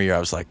sophomore year, I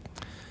was like,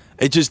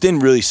 it just didn't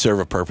really serve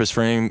a purpose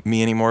for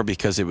me anymore,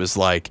 because it was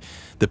like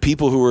the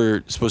people who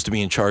were supposed to be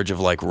in charge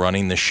of like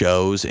running the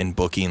shows and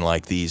booking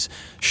like these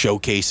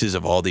showcases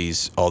of all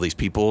these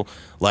people,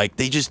 like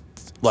they just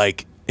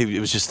like it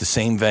was just the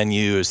same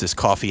venue as this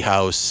coffee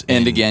house.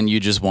 And again, you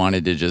just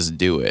wanted to just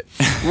do it.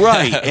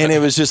 Right. And it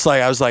was just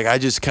like, I was like, I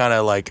just kind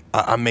of like,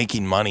 I'm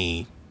making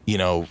money, you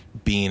know,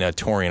 being a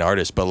touring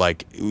artist. But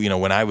like, you know,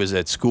 when I was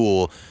at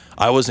school,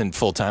 I wasn't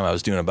full time. I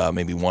was doing about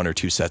maybe 1 or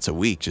 2 sets a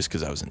week just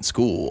because I was in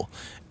school,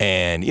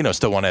 and you know,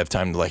 still want to have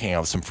time to like hang out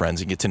with some friends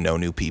and get to know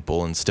new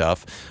people and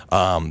stuff.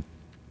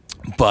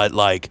 But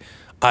like,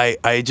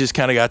 I just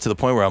kind of got to the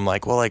point where I'm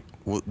like, well, like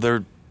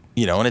they're,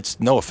 you know, and it's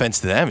no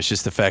offense to them. It's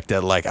just the fact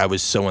that like I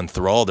was so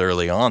enthralled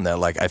early on that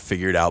like I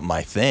figured out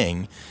my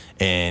thing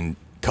and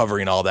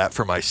covering all that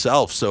for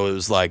myself. So it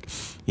was like,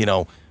 you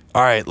know,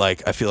 all right,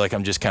 like I feel like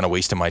I'm just kind of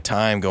wasting my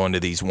time going to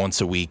these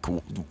once a week,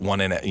 hour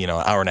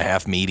and a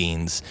half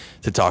meetings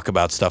to talk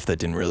about stuff that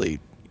didn't really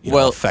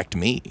affect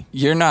me.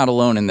 You're not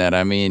alone in that.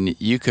 I mean,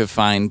 you could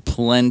find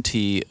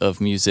plenty of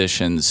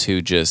musicians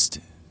who just,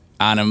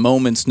 on a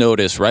moment's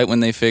notice, right when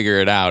they figure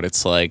it out,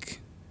 it's like,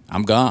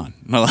 I'm gone.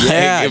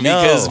 Like,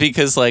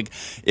 because like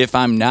if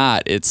I'm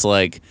not, it's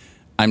like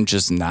I'm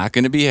just not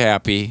going to be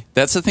happy.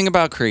 That's the thing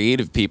about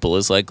creative people,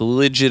 is like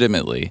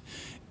legitimately,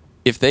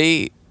 if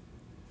they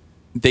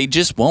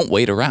just won't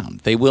wait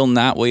around. They will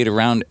not wait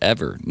around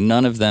ever.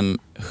 None of them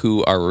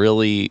who are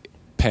really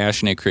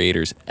passionate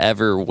creators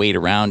ever wait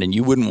around, and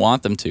you wouldn't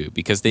want them to,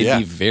 because they'd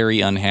be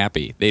very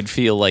unhappy. They'd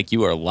feel like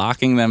you are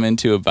locking them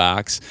into a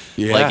box.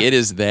 Yeah. Like it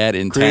is that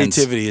intense.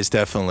 Creativity is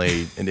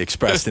definitely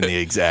expressed in the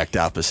exact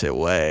opposite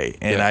way.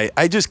 And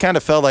I just kind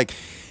of felt like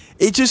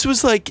it just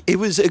was like, it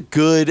was a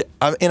good,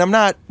 and I'm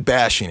not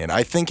bashing it.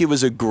 I think it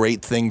was a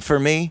great thing for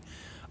me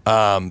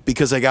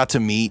because I got to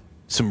meet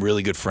some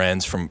really good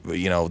friends from,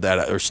 you know,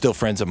 that are still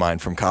friends of mine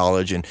from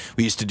college, and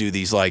we used to do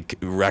these like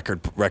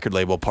record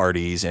label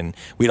parties, and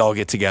we'd all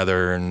get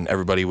together and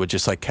everybody would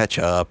just like catch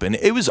up, and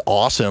it was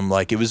awesome.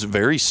 Like it was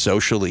very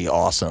socially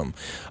awesome.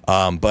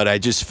 But I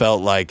just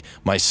felt like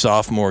my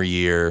sophomore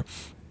year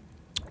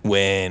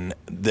when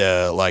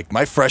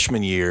my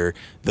freshman year,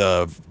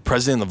 the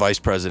president and the vice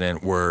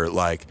president were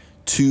like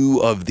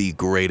two of the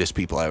greatest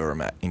people I ever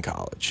met in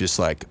college. Just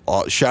like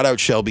shout out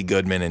Shelby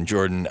Goodman and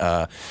Jordan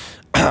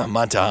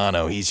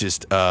Montano. He's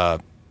just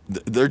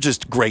they're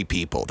just great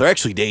people. They're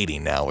actually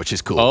dating now, which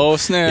is cool. Oh,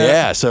 snap.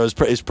 Yeah, so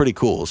it's pretty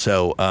cool.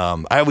 So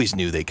I always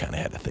knew they kind of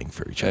had a thing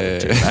for each other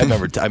too. I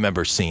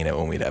remember seeing it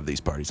when we'd have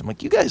these parties. I'm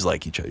like, you guys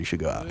like each other, you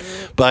should go out.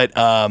 But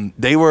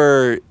they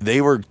were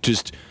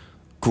just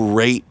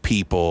great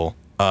people,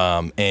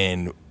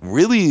 and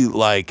really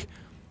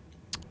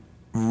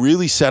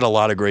said a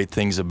lot of great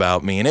things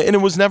about me. And it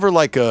was never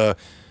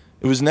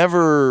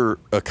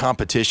a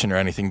competition or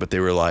anything, but they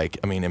were like,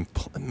 I mean, in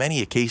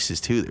many cases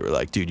too, they were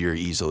like, dude, you're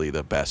easily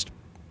the best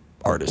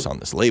artist on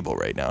this label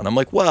right now. And I'm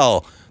like,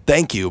 well,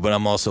 thank you. But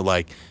I'm also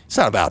like, it's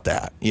not about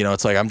that. You know,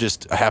 it's like, I'm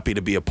just happy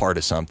to be a part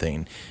of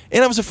something.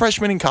 And I was a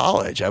freshman in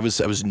college. I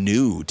was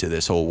new to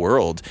this whole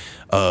world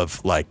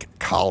of like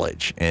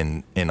college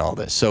and all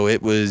this. So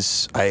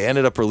I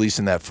ended up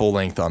releasing that full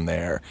length on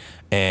there.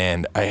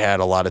 And I had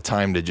a lot of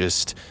time to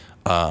just,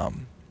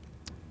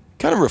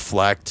 kind of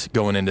reflect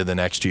going into the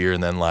next year.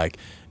 And then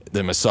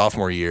then my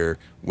sophomore year,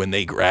 when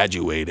they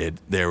graduated,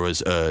 there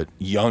was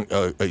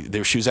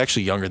she was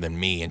actually younger than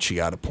me, and she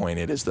got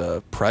appointed as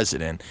the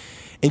president.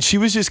 And she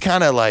was just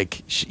kind of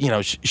like,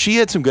 she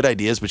had some good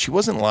ideas, but she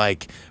wasn't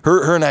like,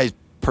 her and I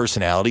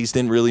personalities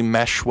didn't really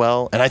mesh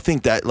well. And I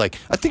think that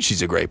I think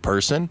she's a great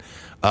person.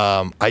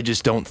 I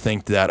just don't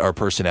think that our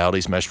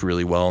personalities meshed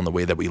really well in the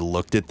way that we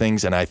looked at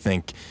things. And I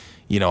think,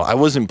 I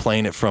wasn't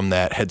playing it from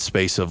that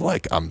headspace of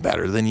like, I'm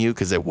better than you,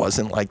 because it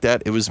wasn't like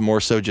that. It was more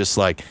so just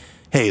like,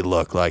 hey,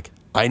 look,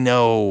 I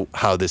know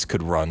how this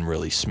could run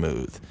really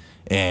smooth.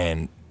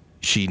 And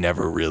she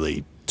never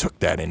really took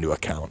that into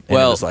account. And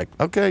it was like,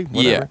 okay,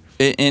 whatever.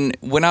 Yeah. And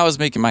when I was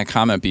making my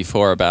comment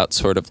before about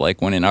sort of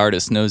like when an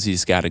artist knows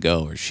he's got to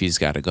go or she's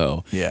got to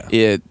go,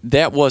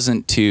 that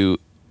wasn't to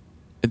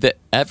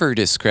ever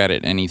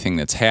discredit anything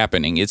that's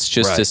happening. It's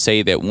just to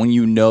say that when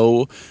you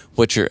know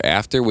what you're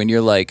after, when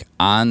you're like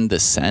on the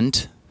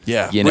scent,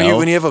 when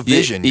you have a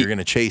vision, you're going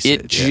to chase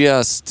it.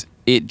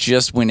 It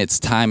just when it's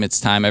time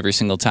every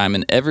single time,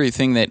 and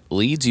everything that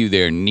leads you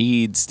there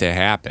needs to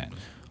happen.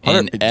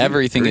 And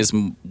everything is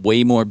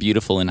way more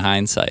beautiful in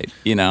hindsight,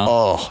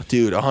 Oh,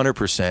 dude,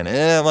 100%.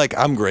 And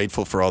I'm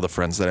grateful for all the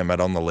friends that I met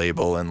on the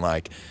label, and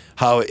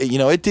how,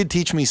 it did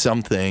teach me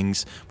some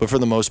things, but for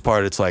the most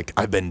part, it's like,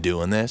 I've been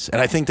doing this.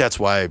 And I think that's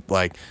why,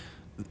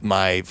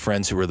 my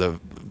friends who were the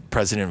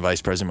president and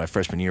vice president my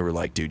freshman year were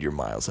like, dude, you're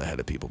miles ahead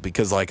of people,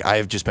 because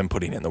I've just been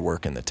putting in the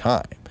work and the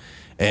time.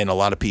 And a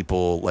lot of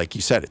people, like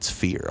you said, it's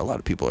fear. A lot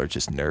of people are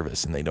just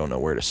nervous and they don't know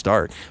where to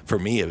start. For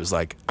me, it was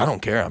like, I don't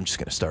care. I'm just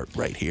going to start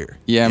right here.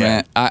 Yeah,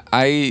 man.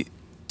 I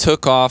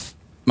took off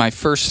my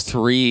first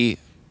 3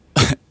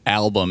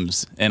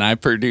 albums, and I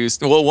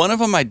produced, well, one of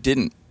them I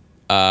didn't.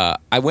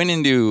 I went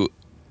into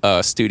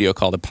a studio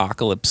called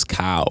Apocalypse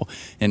Cow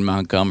in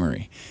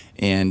Montgomery.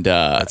 And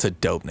that's a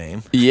dope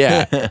name.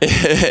 Yeah.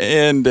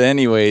 And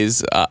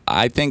anyways,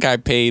 I think I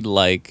paid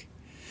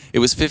it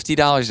was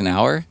 $50 an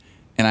hour.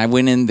 And I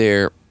went in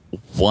there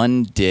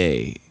one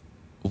day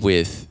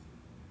with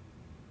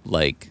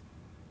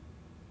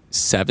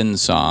 7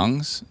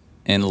 songs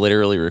and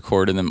literally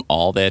recorded them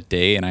all that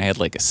day. And I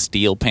had a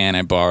steel pan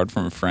I borrowed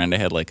from a friend. I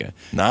had a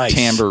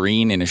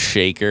tambourine and a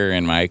shaker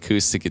and my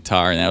acoustic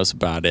guitar, and that was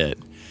about it.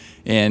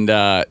 And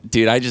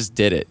dude, I just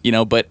did it,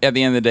 But at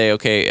the end of the day,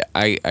 okay,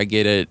 I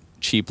get a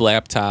cheap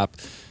laptop,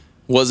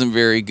 wasn't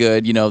very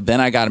good,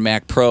 Then I got a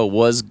Mac Pro,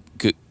 was good.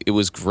 It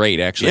was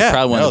great, actually. Yeah,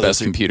 probably one of the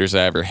best computers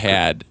I ever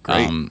had.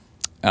 Great.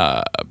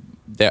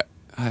 That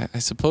I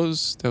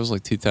suppose that was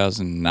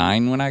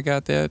 2009 when I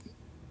got that.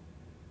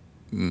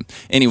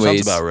 Anyways,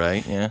 sounds about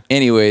right. Yeah.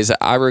 Anyways,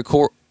 I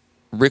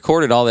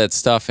recorded all that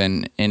stuff,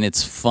 and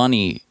it's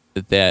funny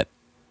that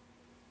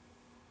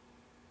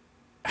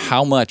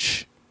how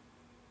much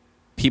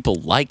people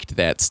liked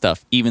that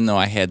stuff, even though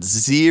I had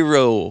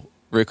 0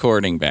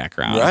 recording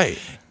background. Right.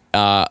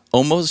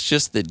 Almost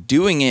just the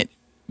doing it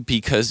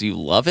because you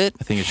love it.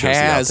 I think it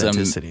shows the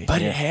authenticity.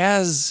 But it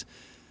has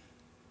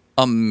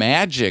a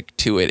magic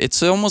to it.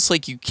 It's almost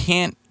like you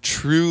can't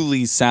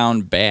truly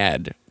sound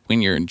bad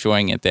when you're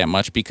enjoying it that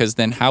much, because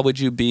then how would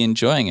you be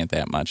enjoying it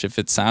that much if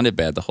it sounded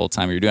bad the whole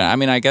time you're doing it? I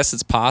mean, I guess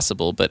it's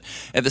possible, but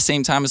at the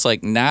same time, it's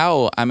like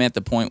now I'm at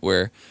the point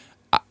where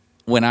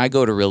when I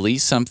go to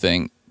release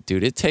something,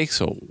 dude, it takes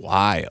a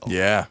while.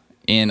 Yeah.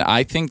 And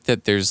I think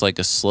that there's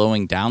a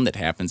slowing down that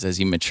happens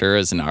as you mature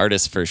as an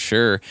artist, for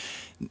sure.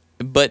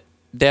 But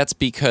that's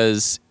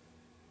because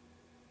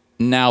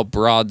now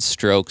broad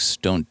strokes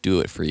don't do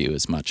it for you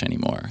as much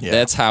anymore. Yeah.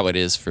 That's how it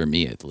is for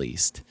me, at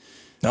least.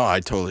 No, I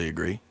totally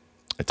agree.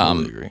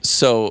 Agree.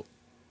 So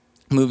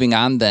moving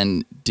on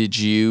then, did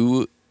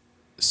you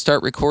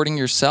start recording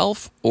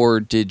yourself,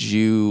 or did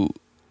you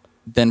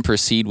then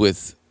proceed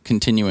with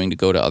continuing to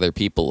go to other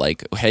people?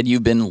 Had you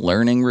been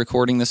learning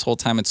recording this whole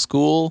time at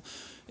school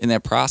in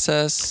that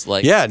process?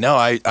 Yeah, no,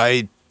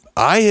 I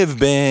have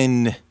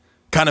been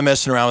kind of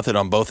messing around with it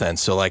on both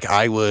ends. So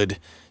I would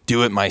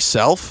do it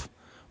myself,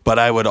 but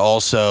I would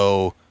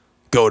also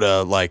go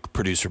to like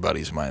producer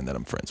buddies of mine that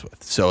I'm friends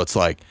with. So it's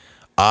like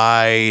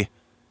it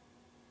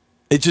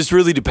just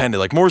really depended.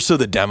 Like more so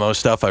the demo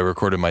stuff I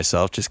recorded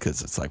myself just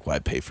because it's like, why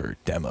pay for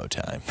demo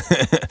time?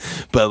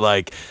 But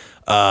like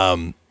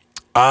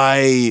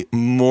I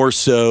more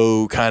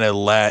so kind of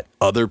let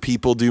other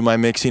people do my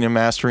mixing and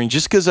mastering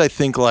just because I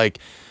think like,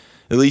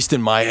 at least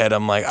in my head,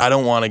 I'm like, I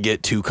don't want to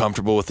get too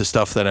comfortable with the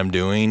stuff that I'm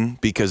doing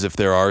because if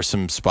there are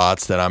some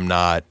spots that I'm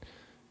not,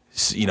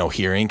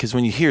 hearing, because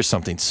when you hear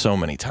something so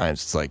many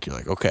times, it's like, you're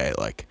like, okay,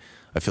 like,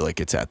 I feel like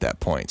it's at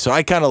that point. So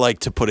I kind of like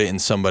to put it in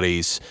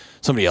somebody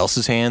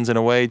else's hands in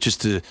a way,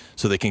 just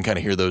so they can kind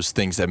of hear those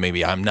things that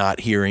maybe I'm not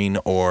hearing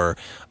or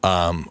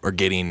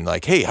getting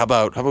like, hey, how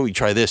about we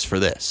try this for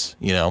this,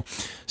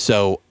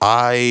 So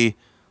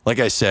like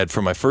I said,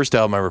 for my first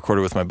album, I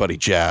recorded with my buddy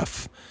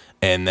Jeff.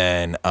 And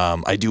then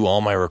I do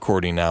all my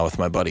recording now with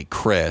my buddy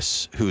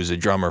Chris, who's a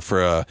drummer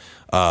for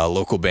a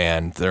local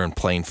band. They're in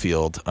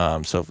Plainfield,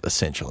 so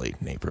essentially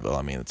Naperville.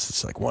 I mean, it's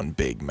just like one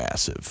big,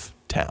 massive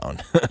town.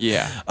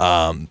 Yeah.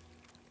 And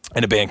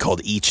a band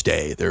called Each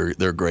Day. They're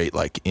a great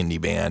like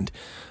indie band.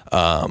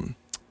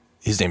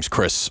 His name's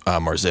Chris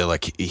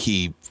Marzalek.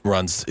 He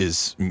runs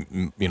his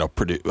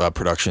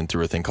production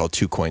through a thing called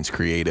Two Coins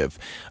Creative,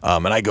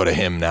 and I go to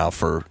him now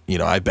for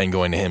I've been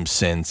going to him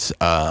since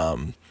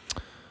I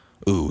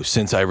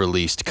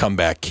released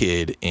Comeback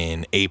Kid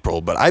in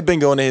April, but I've been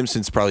going to him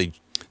since probably.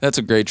 That's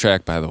a great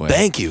track, by the way.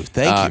 Thank you,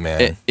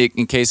 man.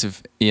 In case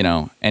of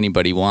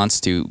anybody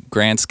wants to,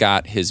 Grant's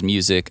got his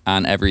music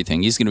on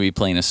everything. He's going to be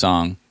playing a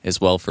song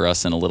as well for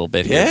us in a little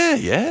bit.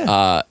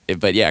 Yeah.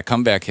 But yeah,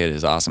 Comeback Kid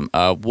is awesome.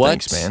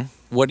 Thanks, man.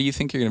 What do you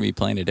think you're going to be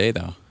playing today,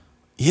 though?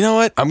 You know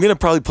what? I'm going to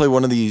probably play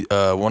one of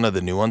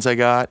the new ones I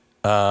got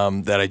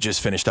that I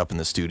just finished up in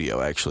the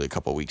studio actually a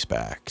couple weeks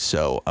back.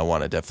 So I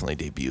want to definitely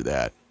debut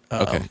that.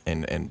 Okay.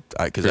 And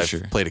because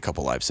I've played a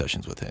couple live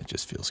sessions with it, it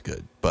just feels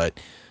good. But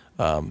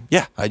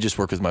I just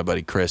work with my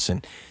buddy Chris,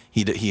 and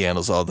he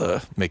handles all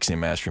the mixing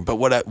and mastering. But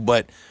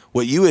what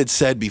you had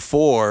said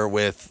before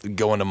with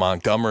going to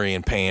Montgomery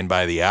and paying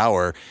by the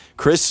hour,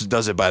 Chris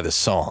does it by the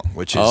song,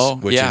 which is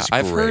great.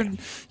 I've heard.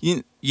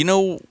 You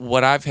know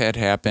what I've had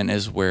happen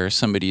is where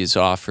somebody is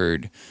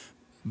offered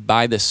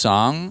by the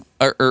song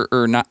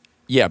or not.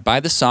 Yeah, by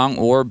the song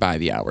or by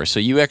the hour.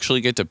 So you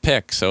actually get to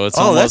pick. So it's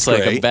almost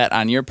like a bet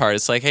on your part.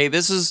 It's like, hey,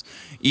 this is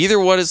either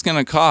what it's going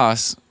to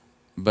cost,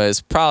 but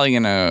it's probably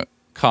going to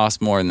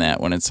cost more than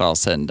that when it's all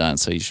said and done.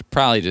 So you should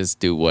probably just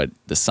do what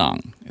the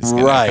song is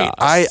going to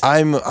cost.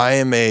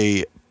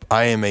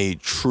 I am a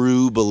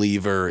true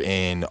believer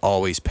in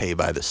always pay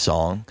by the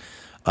song.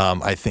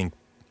 I think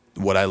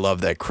what I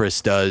love that Chris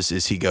does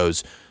is he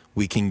goes,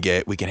 we can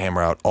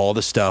hammer out all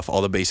the stuff,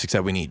 all the basics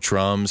that we need,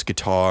 drums,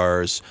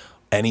 guitars,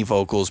 any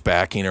vocals,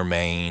 backing or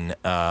main,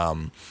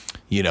 anything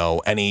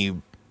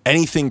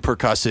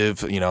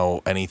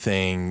percussive,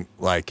 anything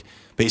like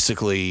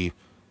basically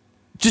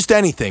just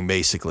anything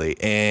basically.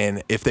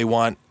 And if they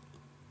want,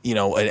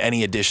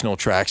 any additional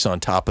tracks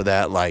on top of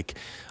that, like,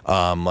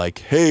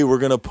 hey, we're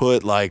going to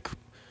put like,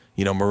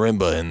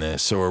 marimba in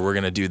this, or we're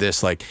going to do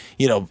this, like,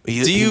 he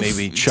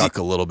maybe chuck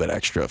a little bit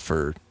extra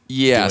for.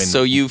 Yeah,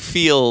 so you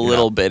feel a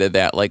little bit of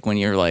that, like when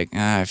you're like,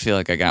 I feel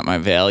like I got my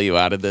value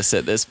out of this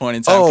at this point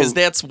in time, because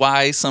that's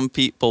why some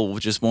people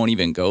just won't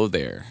even go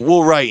there.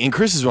 Well, right, and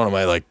Chris is one of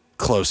my like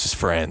closest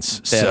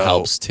friends. That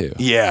helps too.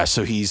 Yeah,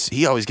 so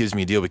he always gives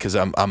me a deal because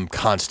I'm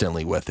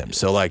constantly with him.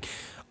 So like,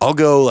 I'll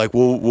go like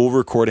we'll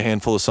record a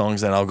handful of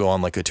songs, then I'll go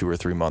on like a 2 or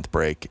 3 month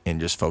break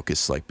and just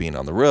focus like being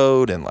on the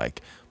road and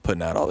like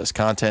putting out all this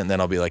content, and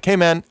then I'll be like, hey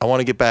man, I want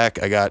to get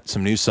back. I got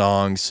some new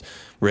songs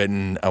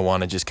written. I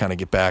want to just kind of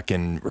get back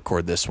and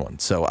record this one.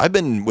 So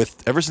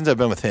ever since I've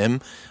been with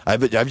him,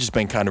 I've just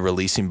been kind of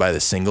releasing by the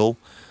single,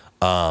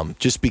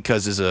 just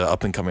because as an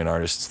up and coming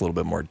artist, it's a little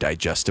bit more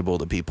digestible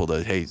to people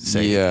to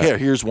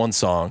here's one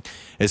song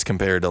as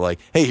compared to like,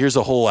 hey, here's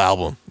a whole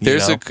album.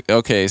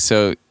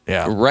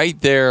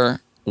 Right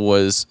there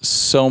was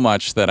so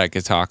much that I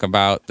could talk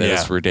about that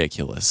is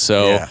ridiculous.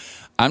 So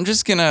I'm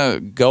just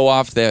gonna go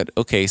off that.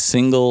 Okay,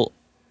 single.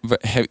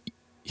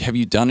 Have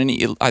you done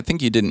any? I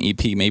think you did an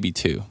EP, maybe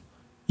 2.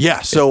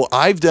 Yeah, so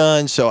I've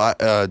done.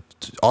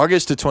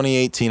 August of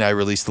 2018, I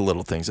released The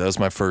Little Things. That was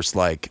my first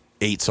like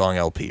 8-song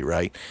LP,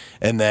 right?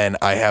 And then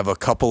I have a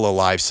couple of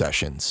live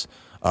sessions,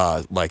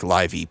 like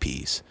live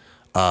EPs.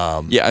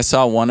 I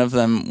saw one of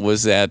them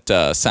was at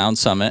Sound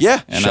Summit.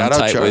 Yeah, and shout I'm out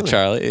tight Charlie. with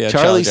Charlie. Yeah,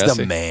 Charlie's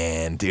the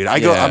man, dude.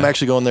 I'm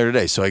actually going there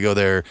today, so I go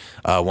there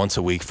once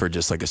a week for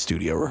just like a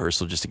studio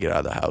rehearsal, just to get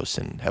out of the house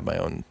and have my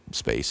own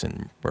space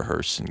and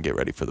rehearse and get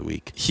ready for the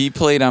week. He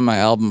played on my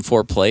album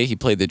For Play. He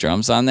played the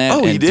drums on that.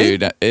 Oh, he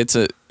did? Dude,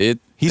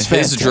 He's his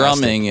fantastic.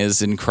 drumming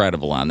is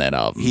incredible on that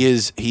album.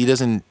 He's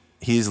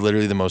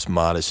literally the most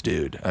modest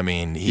dude. I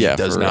mean, he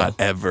does not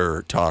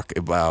ever talk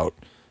about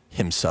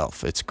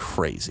himself. It's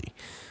crazy.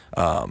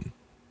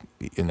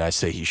 And I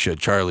say he should.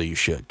 Charlie, you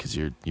should, because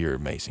you're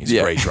amazing. He's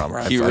a great drummer.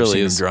 I've seen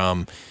him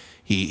drum.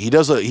 He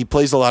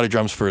plays a lot of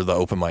drums for the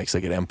open mics,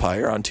 like at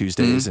Empire on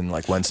Tuesdays and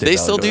like Wednesdays. They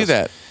still do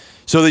that.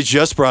 So they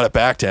just brought it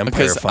back to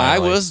Empire because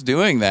finally. I was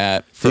doing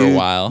that for a Dude,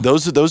 while.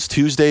 Those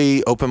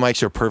Tuesday open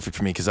mics are perfect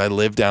for me because I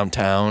live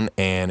downtown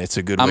and it's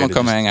a good I'm way gonna to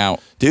come just, hang out.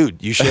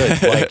 Dude, you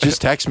should. Like,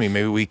 just text me.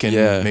 Maybe we can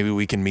Yeah. maybe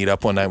we can meet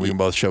up one night. We can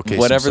both showcase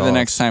Whatever some the songs.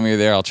 next time you're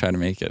there, I'll try to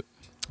make it.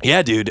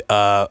 Yeah, dude.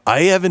 I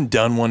haven't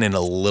done one in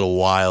a little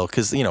while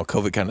because,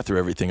 COVID kind of threw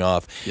everything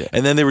off. Yeah.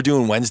 And then they were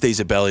doing Wednesdays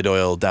at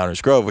Ballydoyle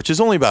Downers Grove, which is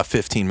only about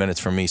 15 minutes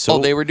from me. So Oh,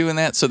 they were doing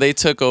that? So they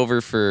took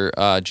over for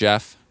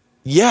Jeff?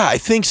 yeah, I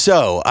think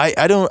so. I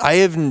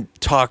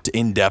haven't talked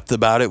in depth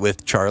about it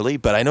with Charlie,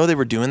 but I know they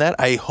were doing that.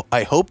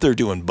 I hope they're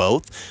doing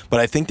both, but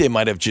I think they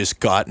might have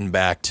just gotten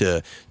back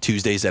to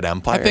Tuesdays at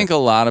Empire. I think a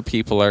lot of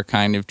people are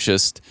kind of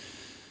just,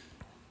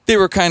 they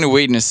were kind of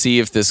waiting to see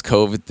if this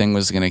COVID thing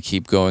was going to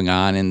keep going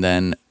on. And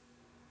then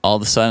all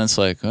of a sudden it's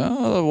like,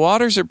 oh, the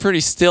waters are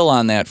pretty still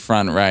on that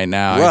front right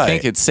now. I Right.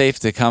 think it's safe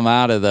to come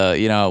out of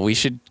we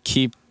should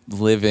keep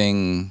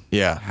living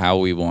Yeah. how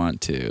we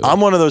want to. I'm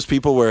one of those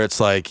people where it's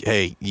like,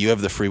 hey, you have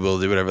the free will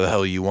to do whatever the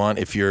hell you want.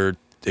 If you're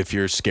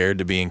scared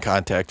to be in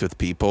contact with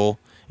people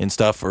and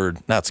stuff, or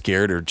not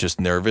scared or just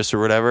nervous or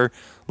whatever,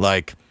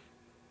 like,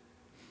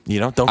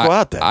 don't go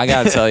out there. I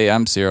gotta tell you,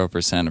 I'm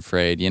 0%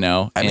 afraid.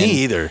 Me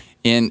either.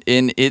 And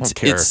it's Don't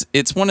care.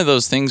 it's one of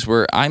those things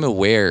where I'm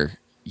aware,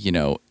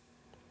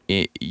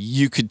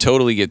 you could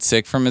totally get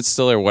sick from it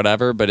still or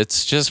whatever, but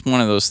it's just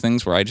one of those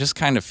things where I just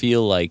kind of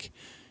feel like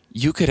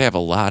you could have a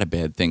lot of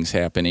bad things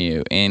happen to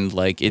you, and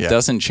like it Yeah.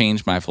 doesn't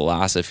change my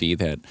philosophy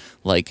that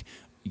like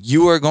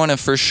you are going to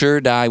for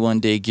sure die one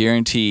day,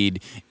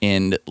 guaranteed,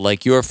 and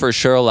like you're for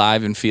sure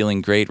alive and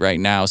feeling great right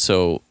now,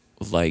 so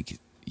like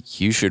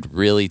you should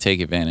really take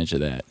advantage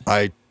of that.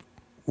 I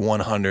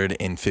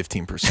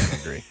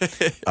 115% agree.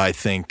 I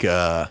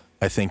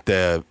think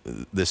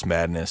this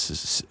madness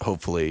is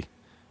hopefully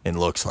and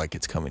looks like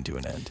it's coming to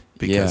an end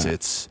because Yeah.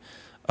 it's.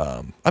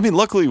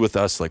 Luckily with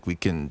us, like we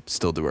can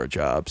still do our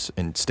jobs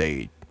and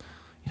stay.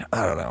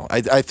 I don't know.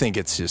 I think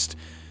it's just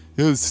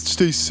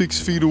stay 6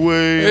 feet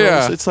away.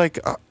 Yeah. It's like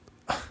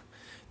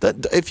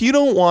that. If you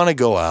don't want to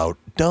go out,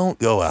 don't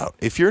go out.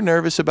 If you're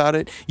nervous about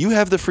it, you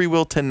have the free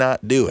will to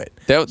not do it.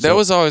 That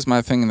was always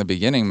my thing in the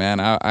beginning, man.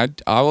 I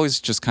always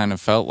just kind of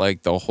felt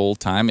like the whole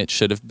time it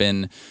should have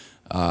been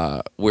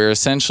where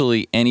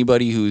essentially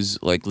anybody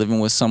who's like living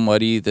with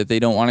somebody that they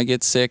don't want to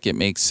get sick, it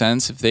makes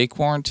sense if they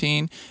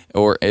quarantine,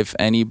 or if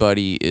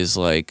anybody is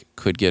like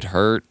could get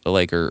hurt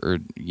like or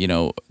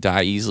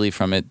die easily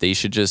from it, they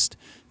should just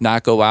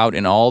not go out,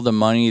 and all the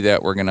money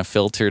that we're going to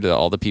filter to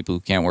all the people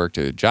who can't work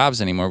their jobs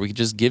anymore, we could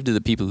just give to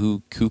the people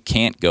who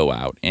can't go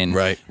out. And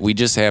Right. we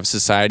just have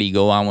society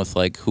go on with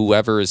like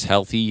whoever is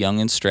healthy,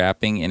 young and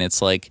strapping. And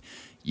it's like,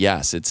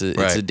 yes, it's a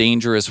Right.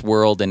 dangerous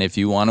world. And if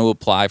you want to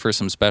apply for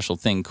some special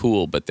thing,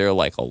 cool. But there are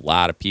like a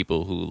lot of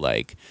people who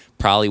like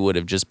probably would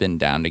have just been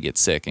down to get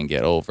sick and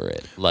get over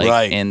it. Like,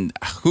 Right. and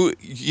who,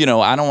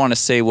 I don't want to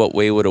say what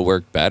way would have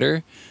worked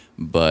better,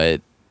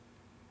 but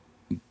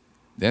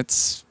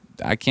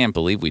I can't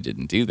believe we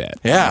didn't do that.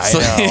 Yeah,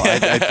 honestly. I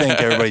know. I think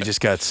everybody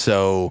just got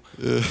so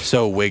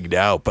wigged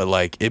out, but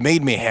like it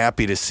made me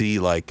happy to see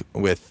like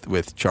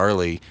with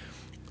Charlie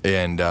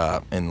and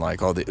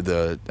like all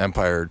the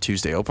Empire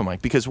Tuesday open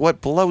mic, because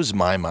what blows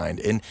my mind,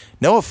 and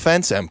no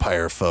offense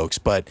Empire folks,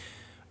 but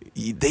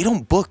they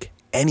don't book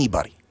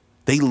anybody.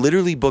 They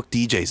literally book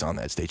DJs on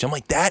that stage. I'm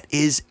like, that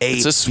is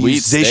It's a sweet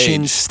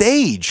musician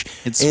stage.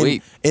 It's And-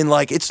 sweet. And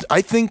like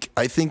I think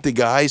the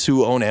guys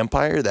who own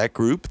Empire, that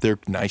group, they're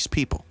nice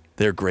people.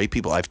 They're great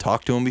people. I've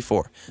talked to them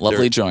before. Lovely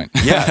They're- joint.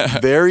 Yeah,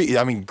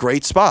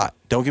 great spot.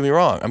 Don't get me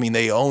wrong.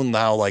 They own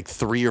now like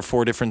 3 or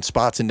 4 different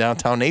spots in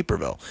downtown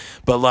Naperville.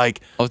 But like,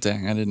 Oh,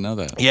 dang, I didn't know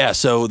that. yeah,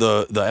 so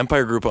the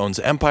Empire Group owns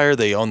Empire.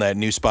 They own that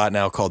new spot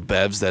now called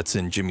Bev's that's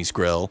in Jimmy's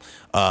Grill.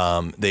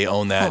 They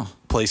own that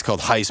place called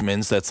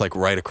Heisman's that's like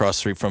right across the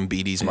street from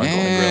BD's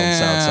Mongolian Grill and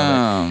Sound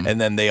Summit.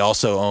 And then they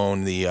also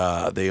own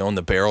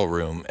the Barrel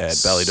Room at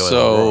Ballydoyle.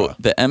 So Aurora.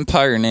 the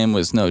Empire name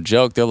was no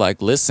joke. They're like,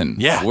 listen,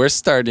 Yeah. we're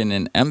starting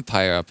an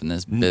empire up in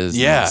this business.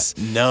 Yeah,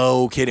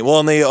 no kidding.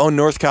 Well, and they own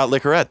Northcott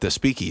Liquorette, the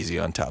speakeasy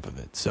on top of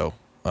it. So,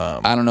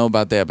 I don't know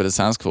about that, but it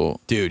sounds cool.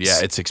 dude, yeah,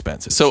 it's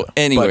expensive. So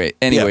anyway-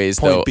 anyways,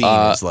 point though, being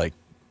is like,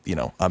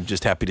 I'm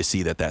just happy to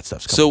see that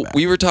stuff's coming So back.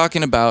 we were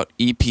talking about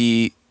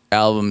EP,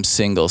 album,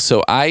 single.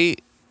 So I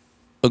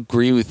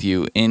agree with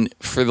you. And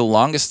for the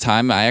longest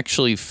time, I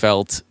actually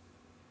felt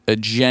a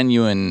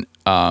genuine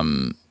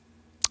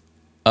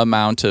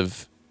amount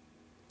of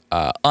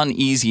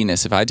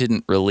uneasiness if I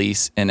didn't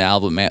release an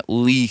album at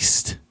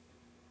least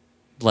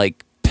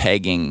like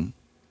pegging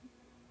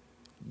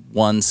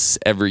once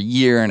every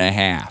year and a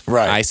half.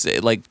 Right. I say,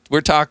 like,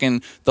 we're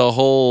talking the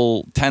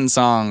whole 10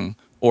 song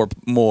or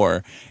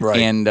more. Right.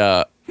 And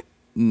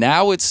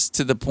now it's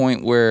to the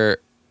point where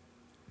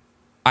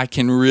I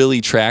can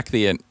really track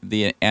the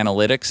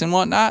analytics and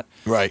whatnot.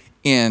 Right.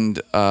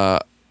 And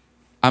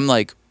I'm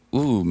like,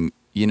 ooh,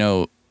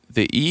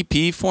 the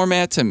EP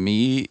format to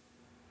me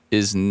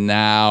is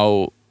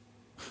now,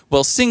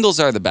 well, singles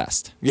are the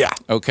best. Yeah.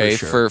 Okay,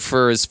 for sure.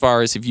 for as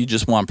far as if you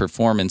just want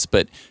performance,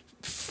 but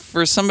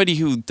for somebody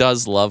who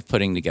does love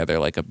putting together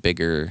like a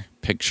bigger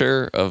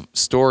picture of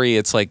story,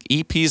 it's like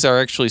EPs are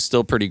actually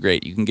still pretty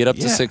great. You can get up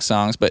to 6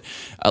 songs, but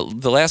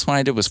the last one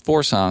I did was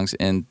 4 songs,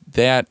 and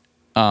that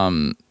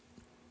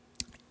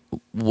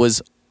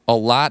was a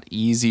lot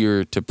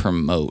easier to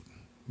promote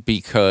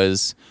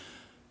because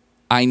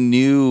I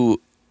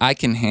knew I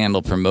can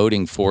handle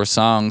promoting 4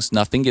 songs.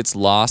 Nothing gets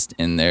lost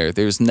in there.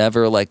 There's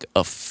never like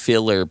a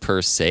filler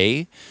per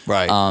se.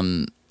 Right.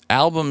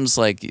 Albums,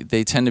 like,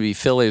 they tend to be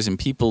fillers, and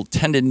people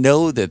tend to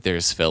know that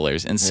there's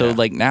fillers. And so,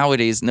 like,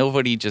 nowadays,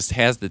 nobody just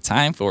has the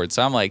time for it.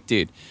 So I'm like,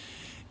 dude,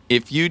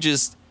 if you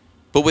just...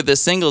 But with the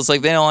singles,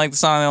 like, they don't like the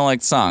song, they don't like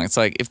the song. It's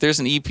like, if there's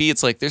an EP,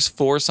 it's like, there's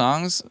 4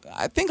 songs.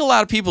 I think a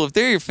lot of people, if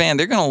they're your fan,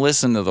 they're going to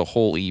listen to the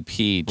whole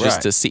EP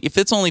just to see. If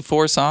it's only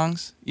 4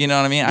 songs, you know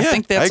what I mean? I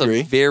think that's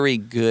a very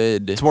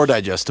good... It's more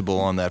digestible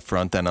on that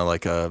front than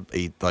like an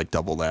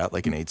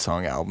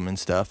 8-song album and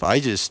stuff.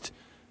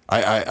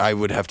 I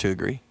would have to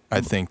agree. I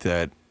think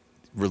that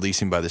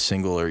releasing by the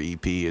single or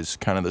EP is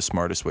kind of the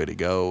smartest way to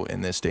go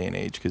in this day and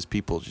age because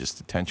people's just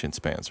attention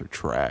spans are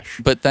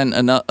trash. But then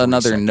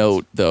another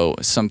note, though,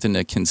 something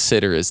to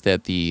consider is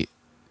that the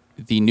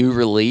new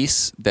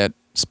release that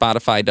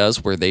Spotify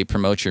does where they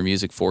promote your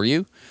music for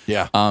you,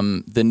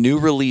 the new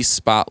release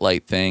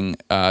spotlight thing,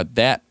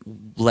 that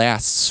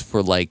lasts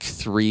for like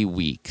 3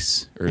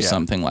 weeks or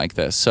something like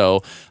this.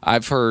 So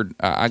I've heard,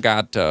 I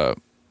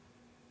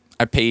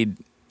paid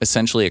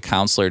essentially a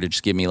counselor to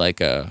just give me like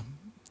a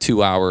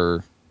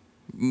 2-hour,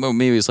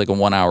 maybe it's like a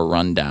 1-hour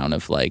rundown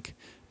of like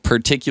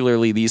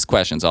particularly these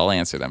questions. I'll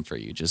answer them for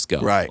you. Just go.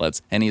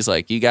 Right. And he's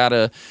like, you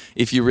gotta,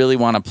 if you really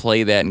want to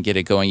play that and get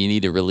it going, you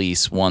need to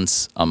release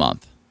once a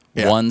month.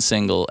 Yeah. 1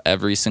 single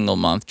every single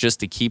month just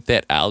to keep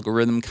that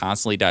algorithm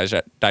constantly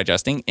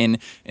digesting. And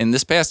in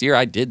this past year,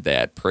 I did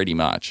that pretty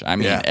much. I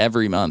mean,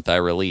 every month I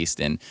released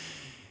and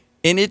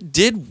it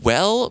did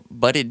well,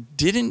 but it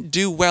didn't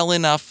do well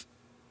enough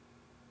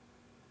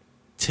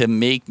to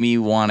make me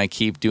want to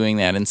keep doing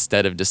that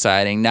instead of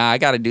deciding, I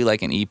got to do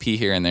like an EP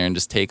here and there and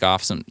just take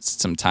off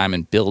some time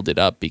and build it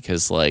up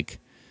because like,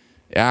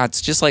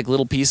 it's just like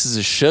little pieces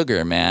of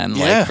sugar, man.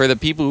 Like for the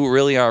people who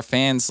really are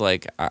fans,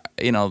 like,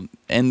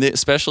 and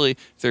especially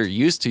if they're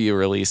used to you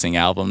releasing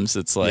albums,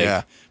 it's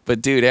like,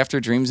 but dude,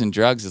 after Dreams and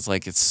Drugs, it's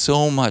like, it's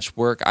so much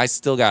work. I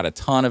still got a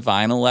ton of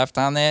vinyl left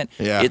on that.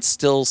 Yeah. It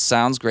still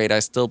sounds great. I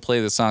still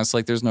play the song. It's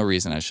like, there's no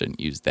reason I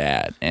shouldn't use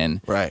that. And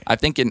I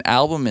think an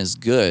album is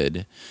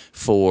good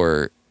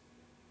for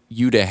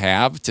you to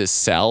have to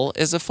sell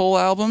as a full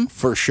album.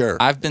 For sure.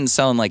 I've been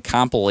selling like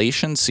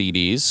compilation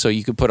CDs, so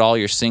you could put all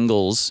your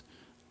singles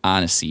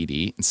on a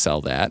CD and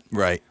sell that.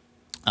 Right.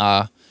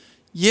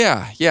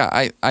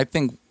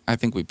 I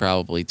think we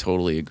probably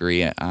totally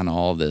agree on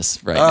all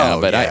this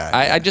now. But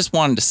I just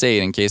wanted to say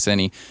it in case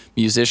any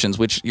musicians,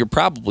 which you're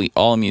probably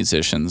all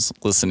musicians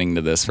listening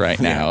to this right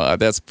now.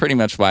 That's pretty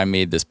much why I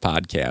made this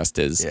podcast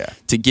is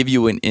to give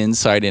you an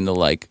insight into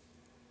like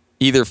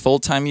either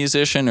full-time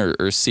musician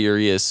or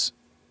serious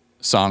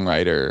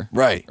songwriter,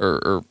 right?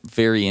 Or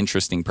very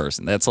interesting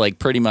person. That's like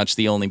pretty much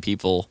the only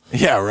people,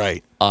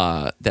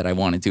 that I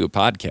want to do a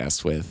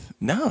podcast with.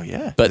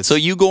 But so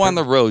you go on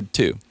the road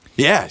too.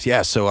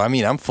 Yeah. So I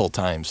mean, I'm full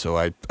time, so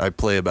I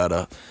play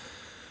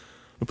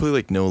I play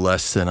like no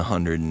less than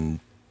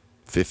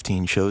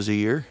 115 shows a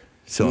year.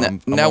 So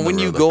now when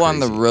you go on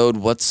the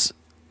road,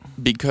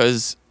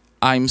 because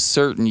I'm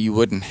certain you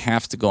wouldn't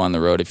have to go on the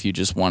road if you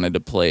just wanted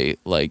to play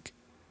like,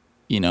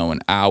 an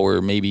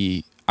hour,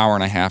 maybe hour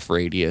and a half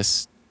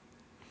radius.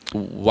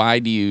 Why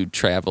do you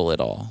travel at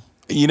all?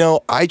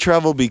 I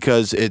travel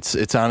because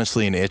it's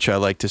honestly an itch I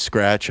like to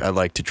scratch. I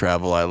like to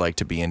travel. I like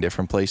to be in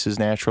different places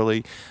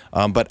naturally.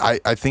 But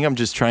I think I'm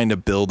just trying to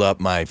build up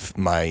my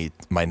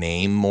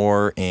name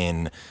more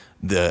in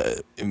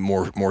the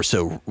more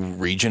so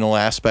regional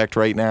aspect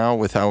right now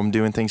with how I'm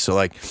doing things. So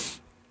like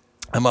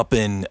I'm up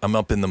in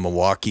the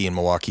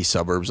Milwaukee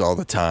suburbs all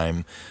the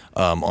time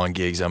on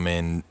gigs. I'm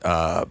in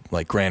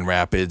like Grand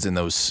Rapids and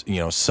those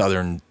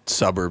southern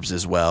suburbs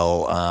as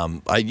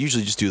well. I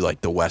usually just do like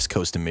the west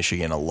coast of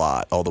Michigan a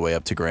lot, all the way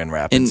up to Grand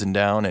Rapids and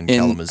down and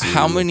Kalamazoo.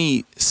 How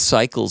many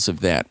cycles of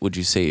that would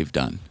you say you've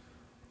done?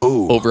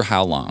 Ooh. Over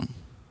how long?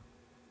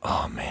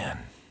 Oh man,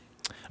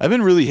 I've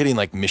been really hitting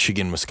like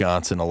Michigan,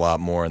 Wisconsin a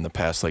lot more in the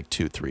past like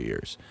 2-3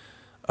 years.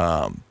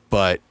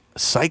 But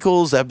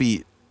cycles, that'd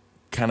be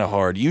kind of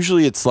hard.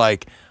 Usually it's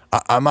like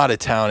I'm out of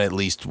town at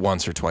least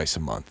once or twice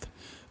a month.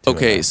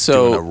 Doing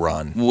a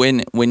run.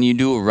 When you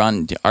do a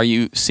run, are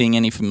you seeing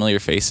any familiar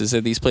faces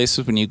at these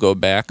places when you go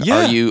back?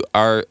 Yeah.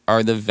 Are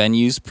the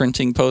venues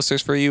printing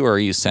posters for you, or are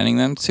you sending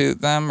them to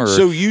them? Or?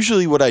 So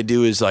usually what I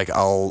do is like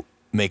I'll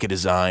make a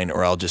design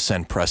or I'll just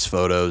send press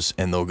photos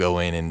and they'll go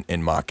in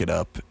and mock it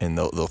up and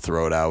they'll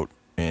throw it out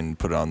and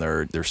put it on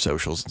their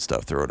socials and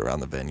stuff, throw it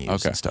around the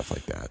venues and stuff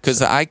like that.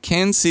 Because I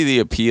can see the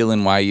appeal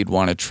in why you'd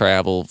want to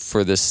travel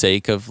for the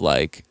sake of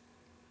like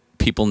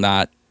people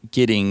not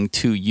getting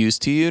too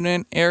used to you in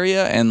an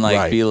area and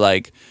like be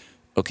like,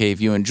 okay, if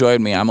you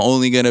enjoyed me, I'm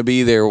only going to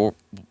be there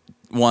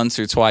once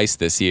or twice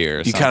this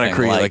year. You kind of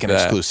create like an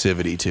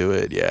exclusivity to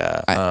it.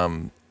 Yeah.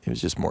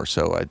 was just more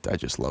so I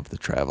just love the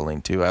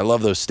traveling too. I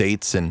love those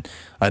states, and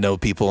I know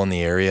people in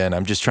the area, and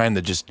I'm just trying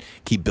to just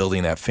keep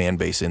building that fan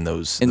base in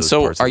those. And those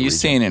so, parts of are the you region.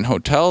 staying in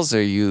hotels? Or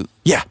are you?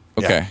 Yeah.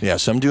 Okay. Yeah.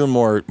 So I'm doing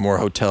more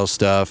hotel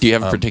stuff. Do you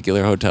have a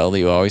particular hotel that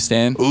you always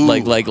stay in? Ooh.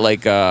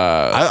 Like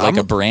I'm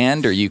a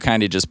brand, or you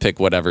kind of just pick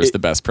whatever's the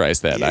best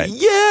price that night?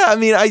 Yeah. I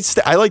mean, I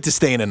like to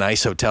stay in a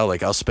nice hotel.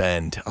 Like I'll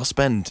spend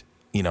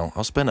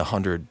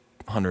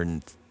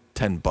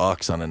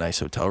 $110 on a nice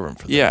hotel room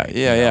for the night.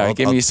 Yeah.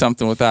 Give me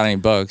something without any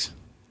bugs.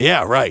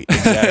 Yeah, right.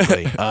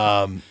 Exactly.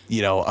 I'm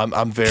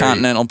very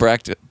Continental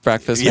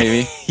breakfast,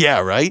 maybe. Yeah,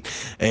 right.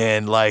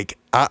 And like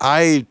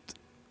I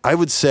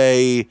would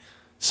say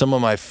some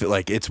of my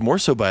it's more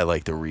so by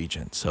like the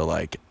region. So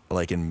like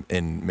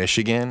in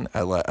Michigan,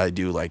 I like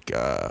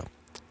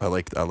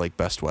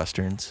Best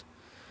Westerns.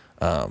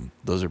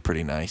 Those are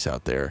pretty nice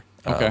out there.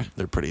 Okay.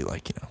 They're pretty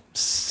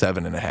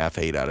 7.5,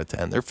 8 out of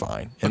 10. They're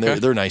fine, and Okay.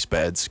 they're nice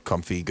beds,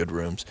 comfy, good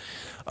rooms.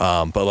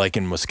 But like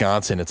in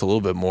Wisconsin, it's a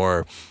little bit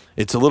more.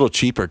 It's a little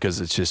cheaper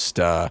because it's just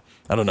I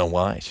don't know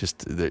why. It's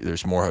just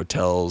there's more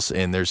hotels,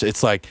 and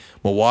it's like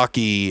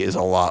Milwaukee is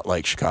a lot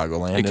like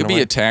Chicagoland. It could be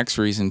a tax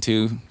reason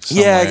too.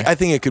 Yeah, somewhere. I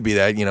think it could be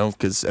that,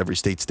 because every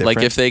state's different.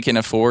 Like if they can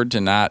afford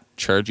to not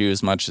charge you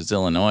as much as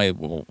Illinois,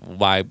 well,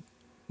 why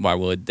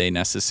would they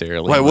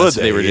necessarily? Why would unless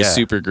they? They were just Yeah.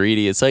 super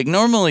greedy. It's like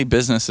normally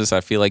businesses,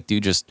 I feel like,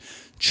 do just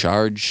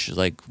charge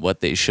like what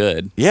they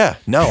should. Yeah,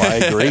 no, I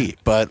agree.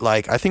 But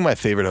like, I think my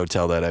favorite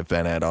hotel that I've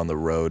been at on the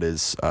road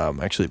is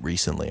actually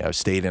recently. I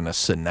stayed in a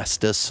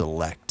Sonesta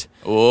Select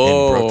in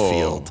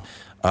Brookfield.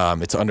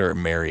 It's under a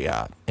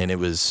Marriott, and it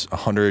was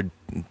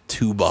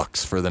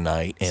 $102 for the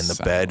night, and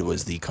the bed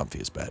was the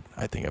comfiest bed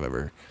I think I've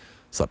ever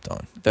slept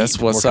on. That's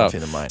Even what's more up.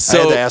 comfy than mine. So-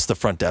 I had to ask the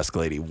front desk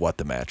lady what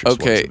the mattress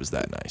was. Okay. It was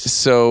that nice.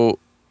 So,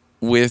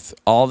 with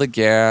all the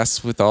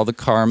gas, with all the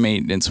car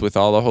maintenance, with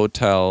all the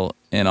hotel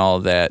and all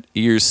that,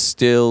 you're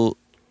still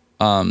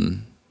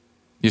doing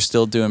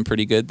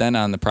pretty good then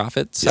on the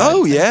profit side?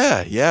 Oh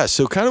yeah.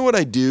 So kind of what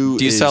I do.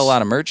 Do you is, sell a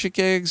lot of merch at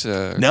gigs?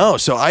 No,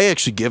 so I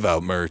actually give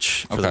out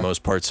merch for Okay. the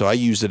most part. So I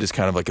use it as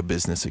kind of like a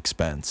business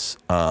expense.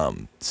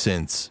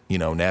 Since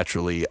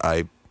naturally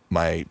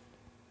my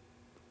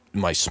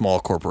small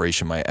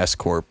corporation, my S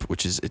corp,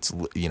 which is it's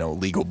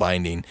legal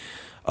binding.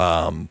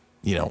 I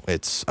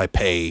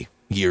pay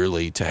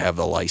yearly to have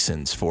the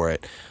license for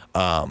it.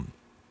 I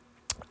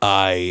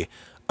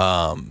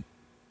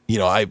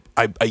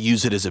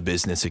use it as a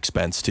business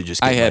expense to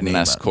just. Get I had my an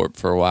name S out. corp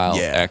for a while,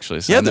 Yeah.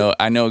 actually. So Yeah,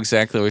 I know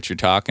exactly what you're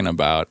talking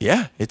about.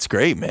 Yeah, it's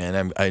great,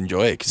 man. I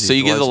enjoy it. 'Cause So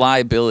you get the otherwise-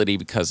 liability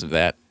because of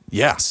that.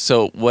 Yeah.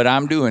 So what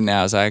I'm doing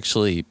now is I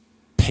actually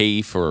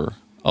pay for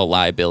a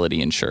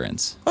liability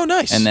insurance, Oh,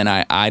 nice. and then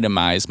I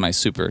itemize my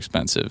super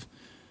expensive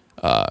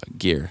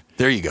gear.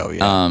 There you go.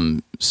 Yeah.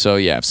 So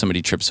yeah, if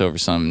somebody trips over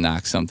something,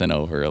 knocks something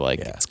over,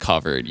 it's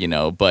covered,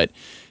 But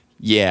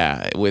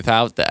yeah,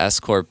 without the S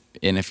corp,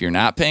 and if you're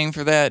not paying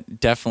for that,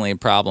 definitely a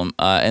problem.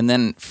 And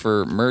then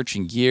for merch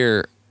and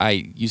gear,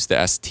 I use the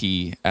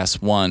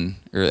ST1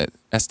 or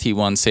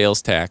ST1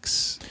 sales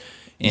tax.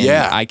 And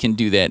Yeah. I can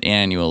do that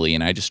annually,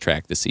 and I just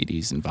track the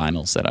CDs and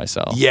vinyls that I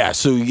sell. Yeah,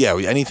 so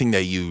anything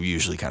that you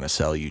usually kind of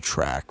sell, you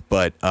track,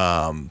 but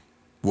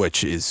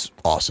which is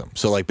awesome.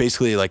 So like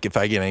basically, like if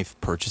I get any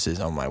purchases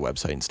on my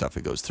website and stuff,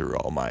 it goes through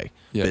all my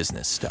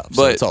business stuff.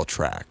 So But- it's all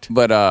tracked.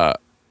 But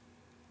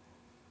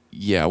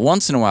yeah,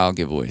 once in a while I'll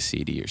give away a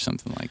CD or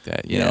something like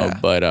that, you know. Yeah.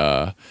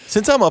 But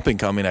Since I'm up and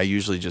coming, I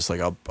usually just like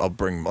I'll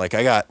bring I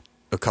got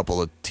a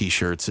couple of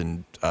T-shirts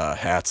and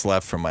hats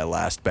left from my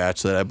last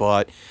batch that I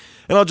bought.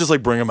 And I'll just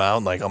bring them out,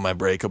 and on my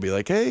break I'll be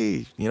like,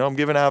 hey, I'm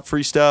giving out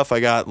free stuff.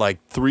 I got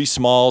 3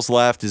 smalls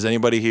left. Is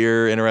anybody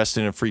here interested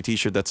in a free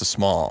T-shirt that's a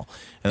small?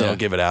 And then I'll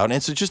give it out. And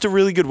it's just a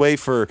really good way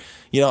for,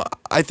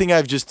 I think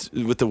I've just,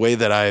 with the way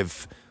that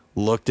I've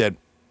looked at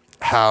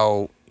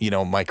how,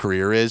 my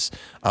career is,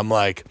 I'm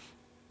like,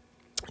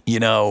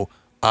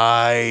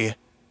 I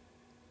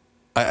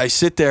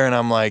sit there and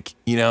I'm like,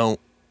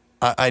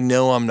 I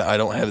know I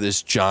don't have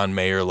this John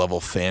Mayer level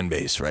fan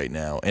base right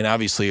now, and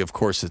obviously, of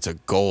course, it's a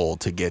goal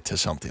to get to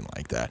something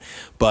like that.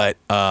 But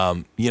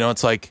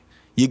it's like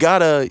you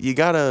gotta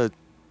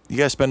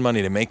spend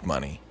money to make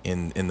money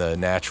in the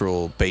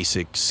natural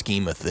basic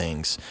scheme of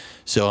things.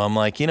 So I'm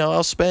like,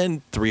 I'll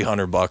spend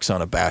 $300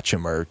 on a batch of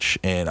merch,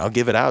 and I'll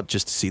give it out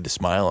just to see the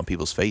smile on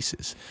people's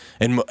faces.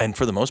 And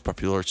for the most part,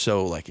 people are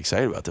so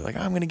excited about it. They're like,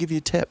 I'm going to give you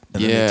a tip,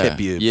 and then they tip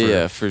you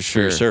for for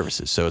sure. your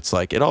services. So it's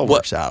like it all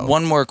works out.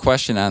 One more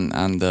question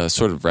on the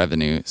sort of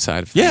revenue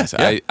side of Yeah, things.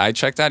 yeah. I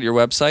checked out your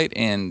website,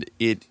 and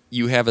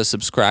you have a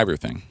subscriber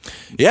thing,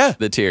 Yeah.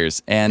 the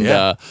tiers, and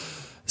Yeah.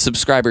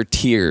 subscriber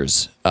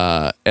tiers,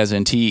 as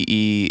in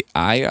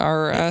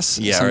TEIRS,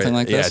 something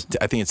like this.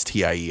 I think it's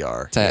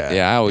TIER.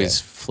 I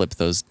always flip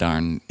those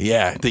darn.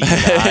 Yeah, the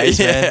eyes,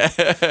 man.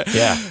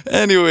 Yeah.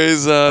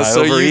 Anyways, I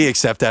so over E you.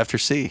 except after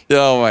C.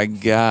 Oh my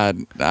God,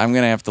 I'm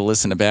gonna have to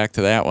listen back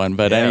to that one.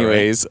 But Yeah,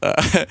 anyways,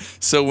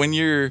 so when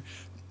you're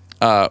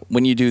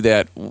when you do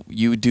that,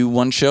 you do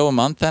one show a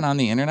month then on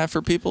the internet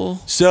for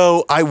people?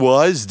 So I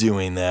was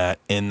doing that,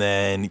 and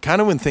then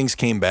kind of when things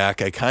came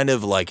back, I kind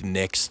of like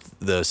nixed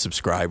the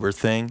subscriber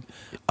thing,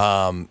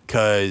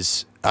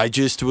 because I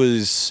just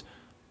was,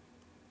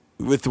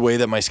 with the way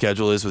that my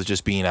schedule is, with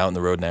just being out on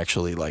the road and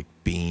actually like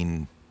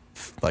being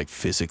like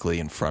physically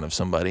in front of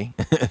somebody,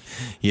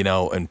 you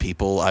know, and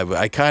people,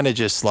 I kind of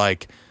just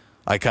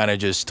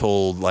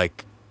told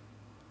like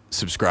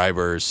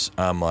subscribers,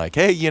 I'm like,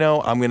 hey, you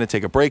know, I'm gonna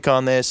take a break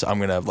on this. I'm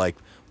gonna like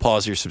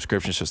pause your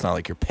subscription, so it's not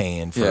like you're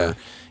paying for,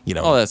 you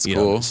know, that's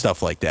cool.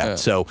 stuff like that. Yeah.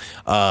 So,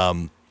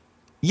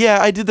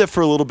 yeah, I did that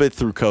for a little bit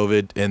through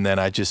COVID, and then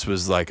I just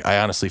was like, I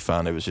honestly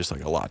found it was just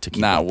like a lot to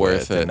keep Not up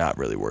worth with it. and not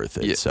really worth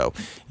it. Yeah. So,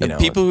 The you know,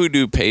 people who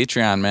do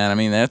Patreon, man, I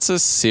mean, that's a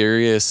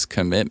serious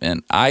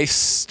commitment. I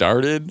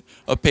started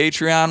a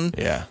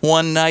Patreon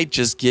one night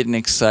just getting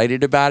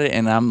excited about it,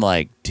 and I'm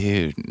like,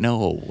 dude,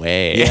 no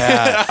way.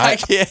 Yeah, I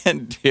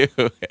can't do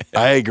it.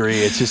 I agree.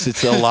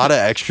 It's a lot of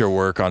extra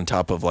work on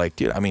top of like,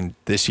 dude, I mean,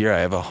 this year I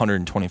have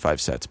 125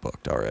 sets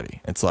booked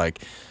already. It's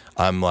like,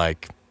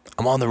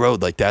 I'm on the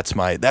road. Like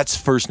that's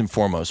first and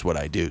foremost what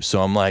I do.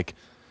 So I'm like,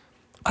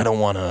 I don't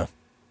want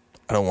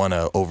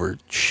to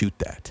overshoot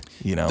that,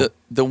 you know?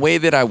 The way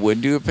that I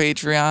would do a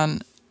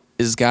Patreon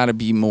is got to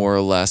be more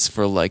or less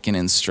for like an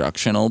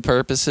instructional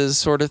purposes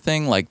sort of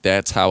thing. Like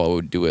that's how I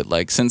would do it.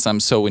 Like since I'm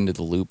so into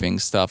the looping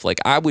stuff, like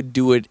I would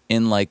do it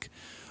in like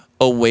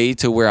a way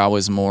to where I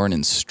was more an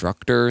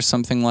instructor or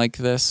something like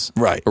this.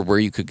 Right. Or where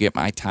you could get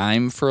my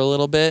time for a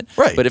little bit.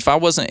 Right. But if I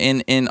wasn't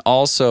in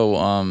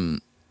also,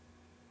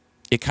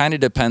 it kind of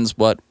depends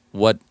what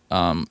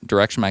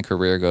direction my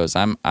career goes.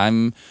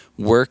 I'm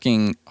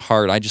working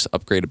hard. I just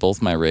upgraded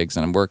both my rigs,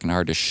 and I'm working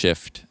hard to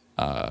shift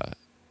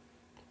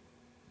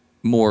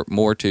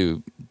more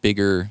to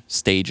bigger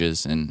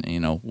stages, and you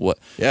know what?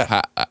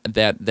 Yeah.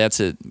 That's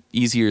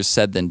easier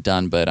said than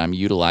done. But I'm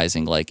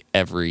utilizing like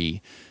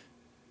every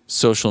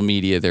social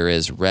media there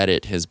is.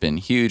 Reddit has been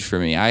huge for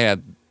me. I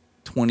had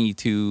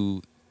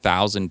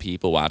 22,000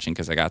 people watching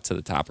because I got to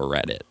the top of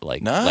Reddit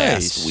like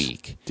last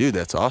week. Dude,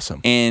 that's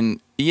awesome.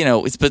 And you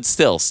know, but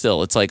still,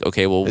 it's like,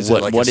 okay, well, Is what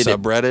it like what a did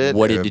subreddit?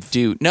 what did it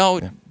do?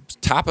 No,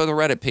 top of the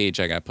Reddit page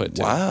I got put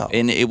to. Wow.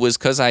 And it was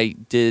because I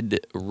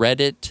did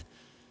Reddit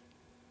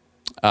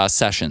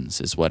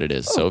sessions is what it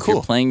is. So if cool.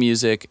 you're playing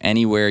music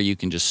anywhere, you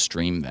can just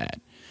stream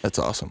that. That's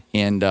awesome.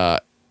 And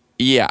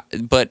yeah,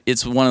 but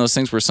it's one of those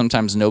things where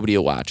sometimes nobody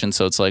will watch, and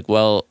so it's like,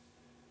 well,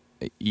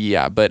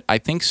 yeah, but I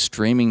think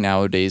streaming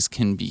nowadays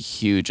can be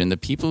huge, and the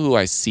people who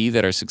I see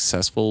that are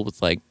successful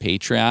with like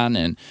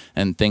Patreon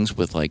and things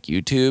with like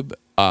YouTube,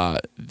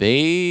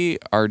 they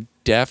are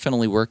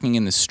definitely working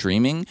in the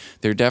streaming.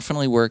 They're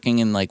definitely working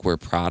in like where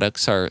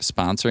products are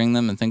sponsoring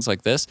them and things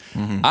like this.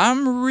 Mm-hmm.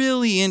 I'm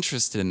really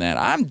interested in that.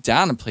 I'm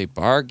down to play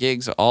bar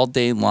gigs all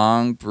day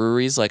long,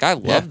 breweries. Like I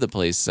love the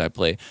places I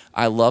play.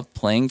 I love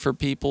playing for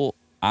people.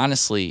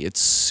 Honestly, it's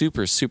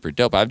super, super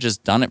dope. I've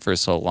just done it for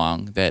so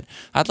long that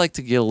I'd like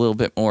to get a little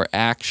bit more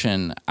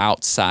action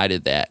outside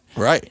of that.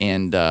 Right.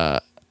 And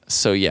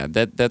so, yeah,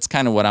 that's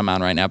kind of what I'm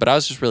on right now. But I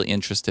was just really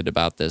interested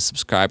about the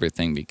subscriber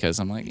thing because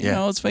I'm like, you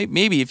know, it's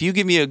maybe if you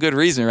give me a good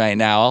reason right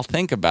now, I'll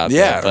think about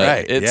that. But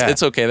right.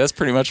 It's okay. That's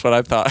pretty much what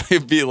I thought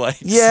it'd be like.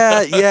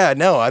 Yeah.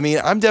 No, I mean,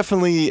 I'm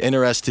definitely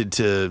interested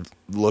to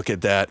look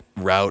at that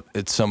route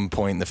at some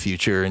point in the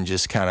future and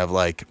just kind of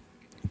like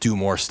do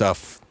more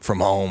stuff from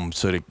home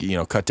so to, you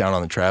know, cut down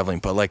on the traveling.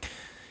 But like,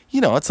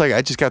 you know, it's like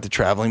I just got the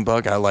traveling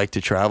bug. I like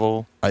to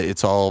travel.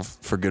 It's all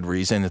for good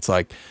reason. It's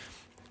like,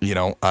 you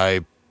know,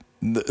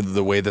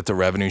 the way that the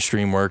revenue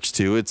stream works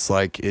too, it's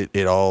like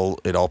it all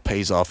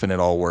pays off and it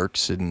all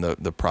works, and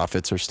the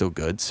profits are still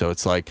good. So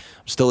it's like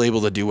I'm still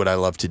able to do what I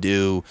love to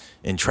do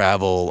and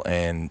travel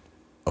and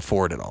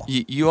afford it all.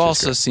 You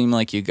also seem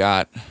like you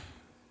got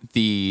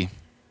the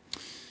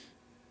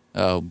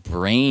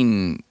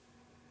brain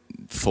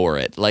for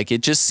it. Like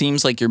it just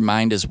seems like your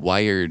mind is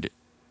wired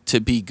to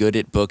be good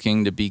at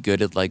booking, to be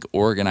good at like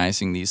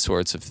organizing these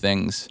sorts of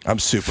things. I'm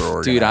super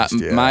organized.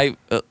 Dude,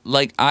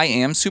 I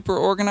am super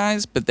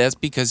organized, but that's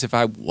because if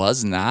I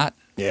was not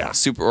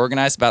super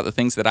organized about the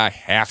things that I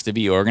have to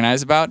be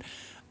organized about,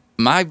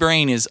 my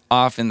brain is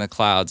off in the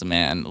clouds,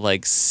 man.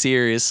 Like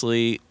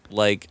seriously,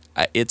 like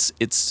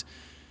it's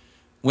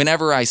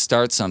whenever I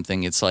start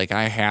something, it's like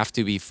I have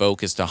to be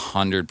focused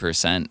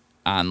 100%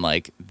 on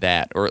like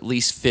that, or at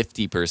least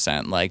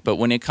 50%. Like, but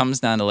when it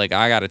comes down to like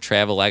I gotta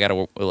travel, I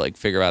gotta like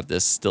figure out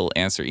this, still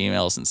answer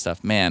emails and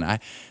stuff, man,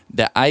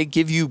 I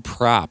give you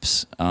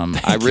props.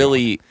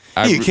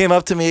 You came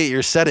up to me at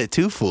your set at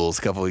Two Fools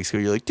a couple weeks ago.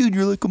 You're like, dude,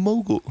 you're like a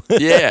mogul.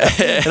 Yeah.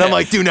 And I'm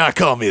like, do not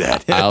call me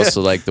that. I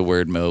also like the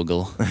word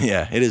mogul.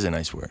 Yeah, it is a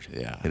nice word.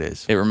 Yeah, it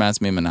is. It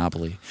reminds me of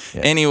Monopoly.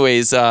 Yeah.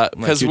 Anyways,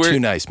 because you're too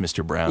nice,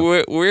 Mr. Brown.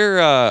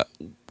 We're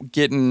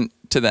getting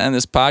to the end of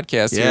this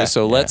podcast Yeah, here,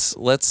 so yeah.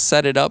 let's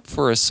set it up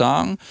for a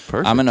song.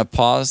 Perfect. I'm gonna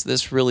pause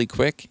this really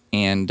quick,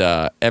 and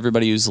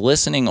everybody who's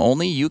listening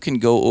only, you can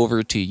go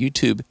over to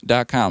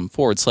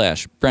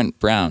youtube.com/Brent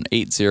Brown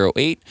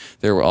 808.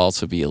 There will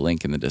also be a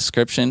link in the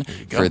description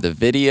for the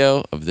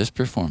video of this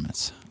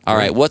performance. All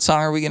right, what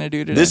song are we gonna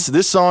do today?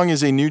 This song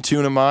is a new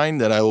tune of mine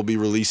that I will be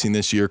releasing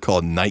this year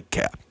called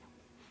Nightcap.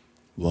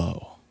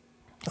 Whoa,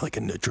 Like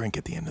a drink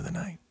at the end of the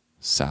night.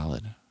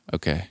 solid.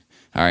 Okay,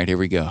 all right, here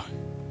we go.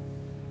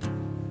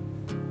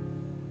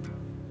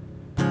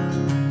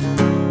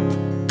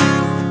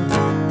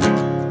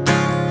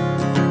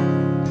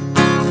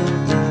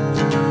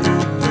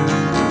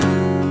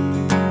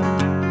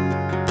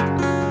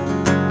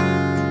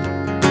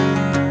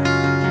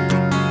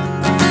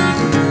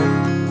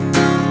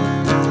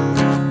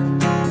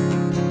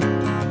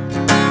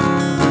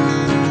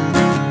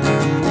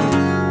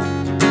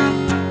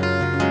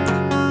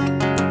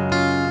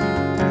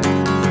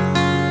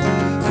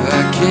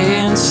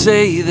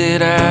 Say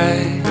that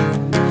I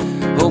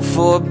hope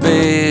for a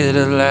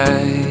better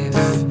life,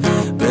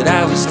 but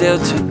I was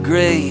dealt a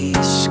gray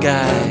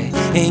sky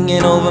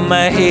hanging over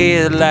my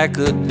head like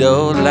a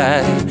dull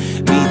light.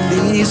 Meet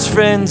these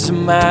friends of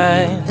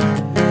mine,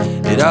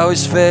 it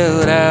always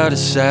felt out of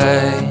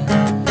sight.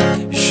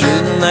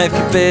 Shouldn't life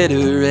get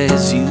better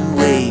as you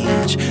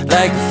age,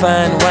 like a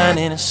fine wine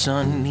in a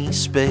sunny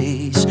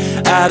space?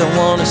 I don't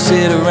wanna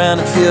sit around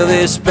and feel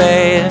this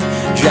bad,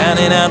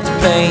 drowning out the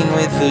pain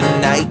with a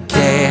nightcap.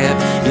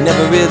 You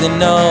never really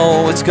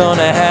know what's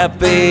gonna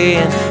happen,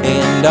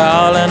 and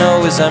all I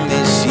know is I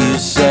miss you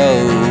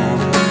so.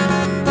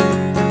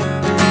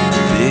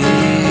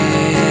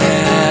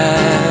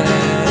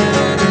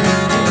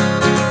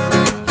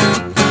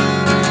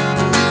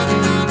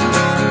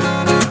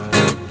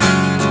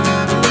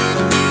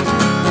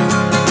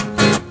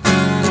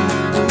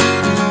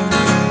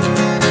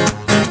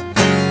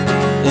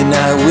 And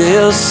I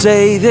will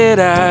say that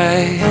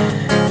I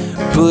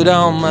put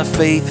all my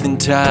faith and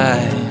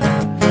time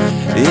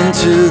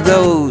into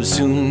those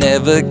who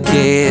never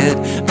cared,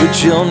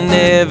 but you'll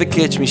never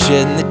catch me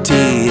shedding the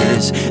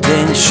tears.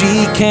 Then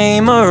she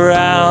came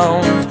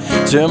around,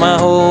 turned my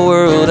whole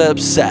world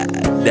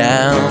upside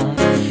down.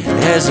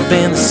 It hasn't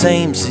been the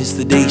same since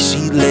the day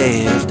she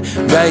left,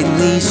 writing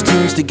these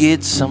tunes to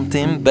get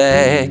something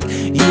back.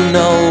 You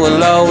know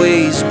I'll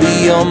always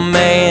be your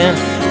man,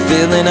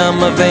 filling up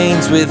my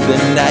veins with a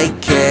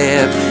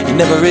nightcap. You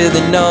never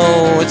really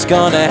know what's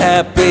gonna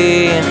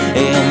happen,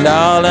 and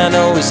all I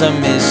know is I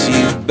miss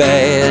you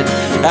bad.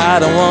 I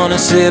don't wanna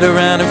sit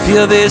around and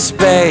feel this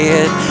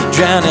bad,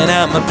 drowning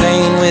out my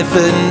pain with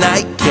a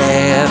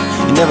nightcap.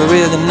 You never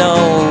really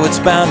know what's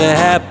bound to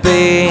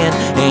happen,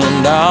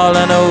 and all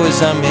I know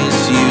is I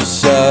miss you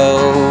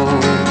so.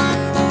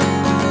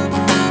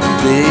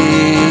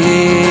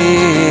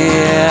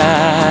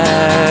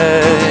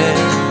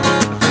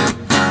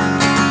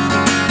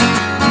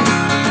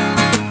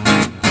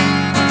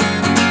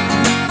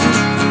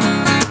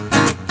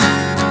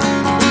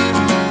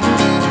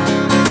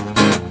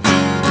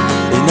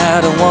 I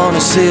don't wanna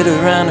sit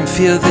around and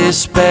feel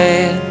this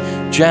bad,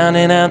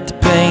 drowning out the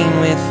pain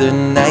with a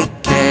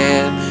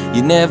nightcap.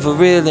 You never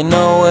really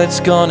know what's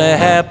gonna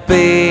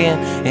happen,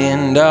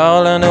 and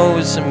all I know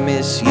is I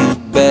miss you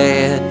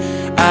bad.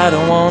 I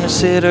don't wanna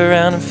sit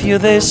around and feel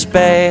this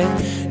bad,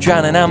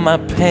 drowning out my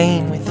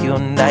pain with your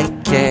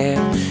nightcap.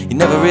 You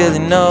never really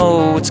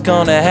know what's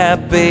gonna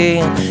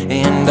happen,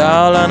 and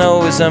all I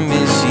know is I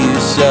miss you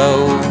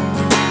so.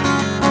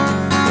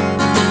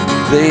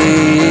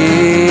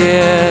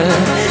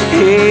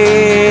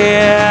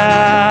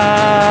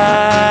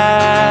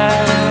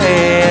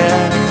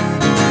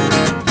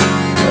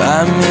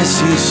 I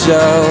miss you so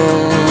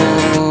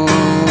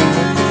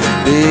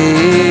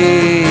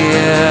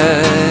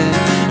bad.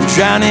 I'm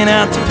drowning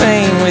out the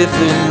pain with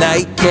a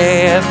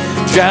nightcap,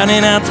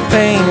 drowning out the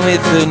pain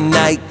with a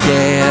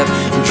nightcap.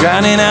 I'm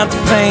drowning out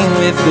the pain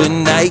with a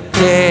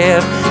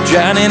nightcap,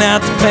 drowning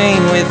out the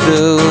pain with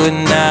a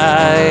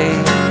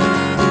nightcap.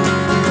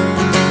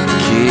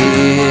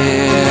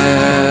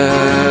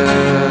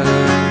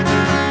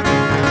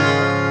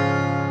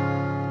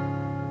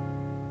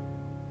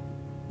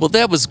 Well,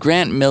 that was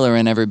Grant Miller,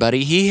 and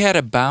everybody. He had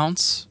a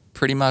bounce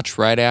pretty much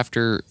right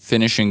after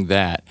finishing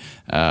that.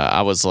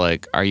 I was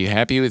like, "Are you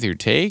happy with your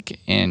take?"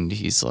 And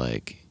he's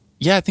like,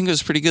 "Yeah, I think it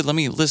was pretty good. Let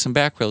me listen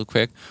back real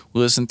quick."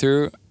 We listened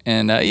through,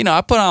 and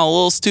I put on a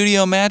little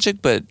studio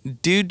magic,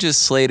 but dude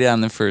just slayed it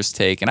on the first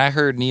take. And I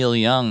heard Neil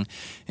Young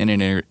in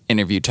an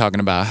interview talking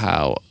about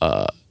how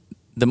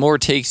the more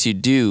takes you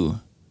do,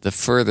 the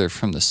further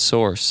from the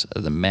source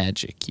of the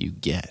magic you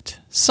get.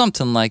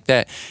 Something like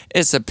that.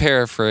 It's a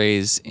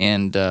paraphrase,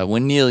 and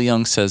when Neil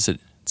Young says it,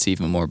 it's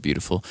even more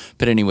beautiful.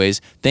 But anyways,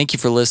 thank you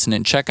for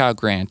listening. Check out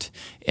Grant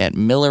at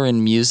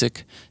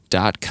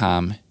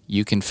MillerenMusic.com.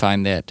 You can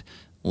find that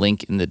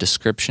link in the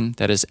description.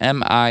 That is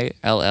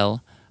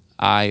MILLIREN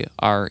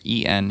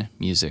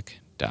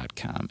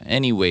music.com.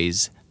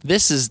 Anyways,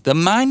 this is the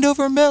Mind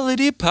Over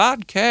Melody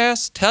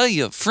podcast. Tell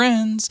your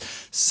friends,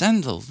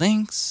 send the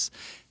links.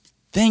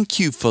 Thank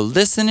you for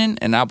listening,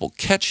 and I will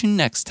catch you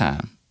next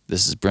time.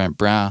 This is Brent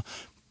Brown.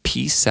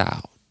 Peace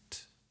out.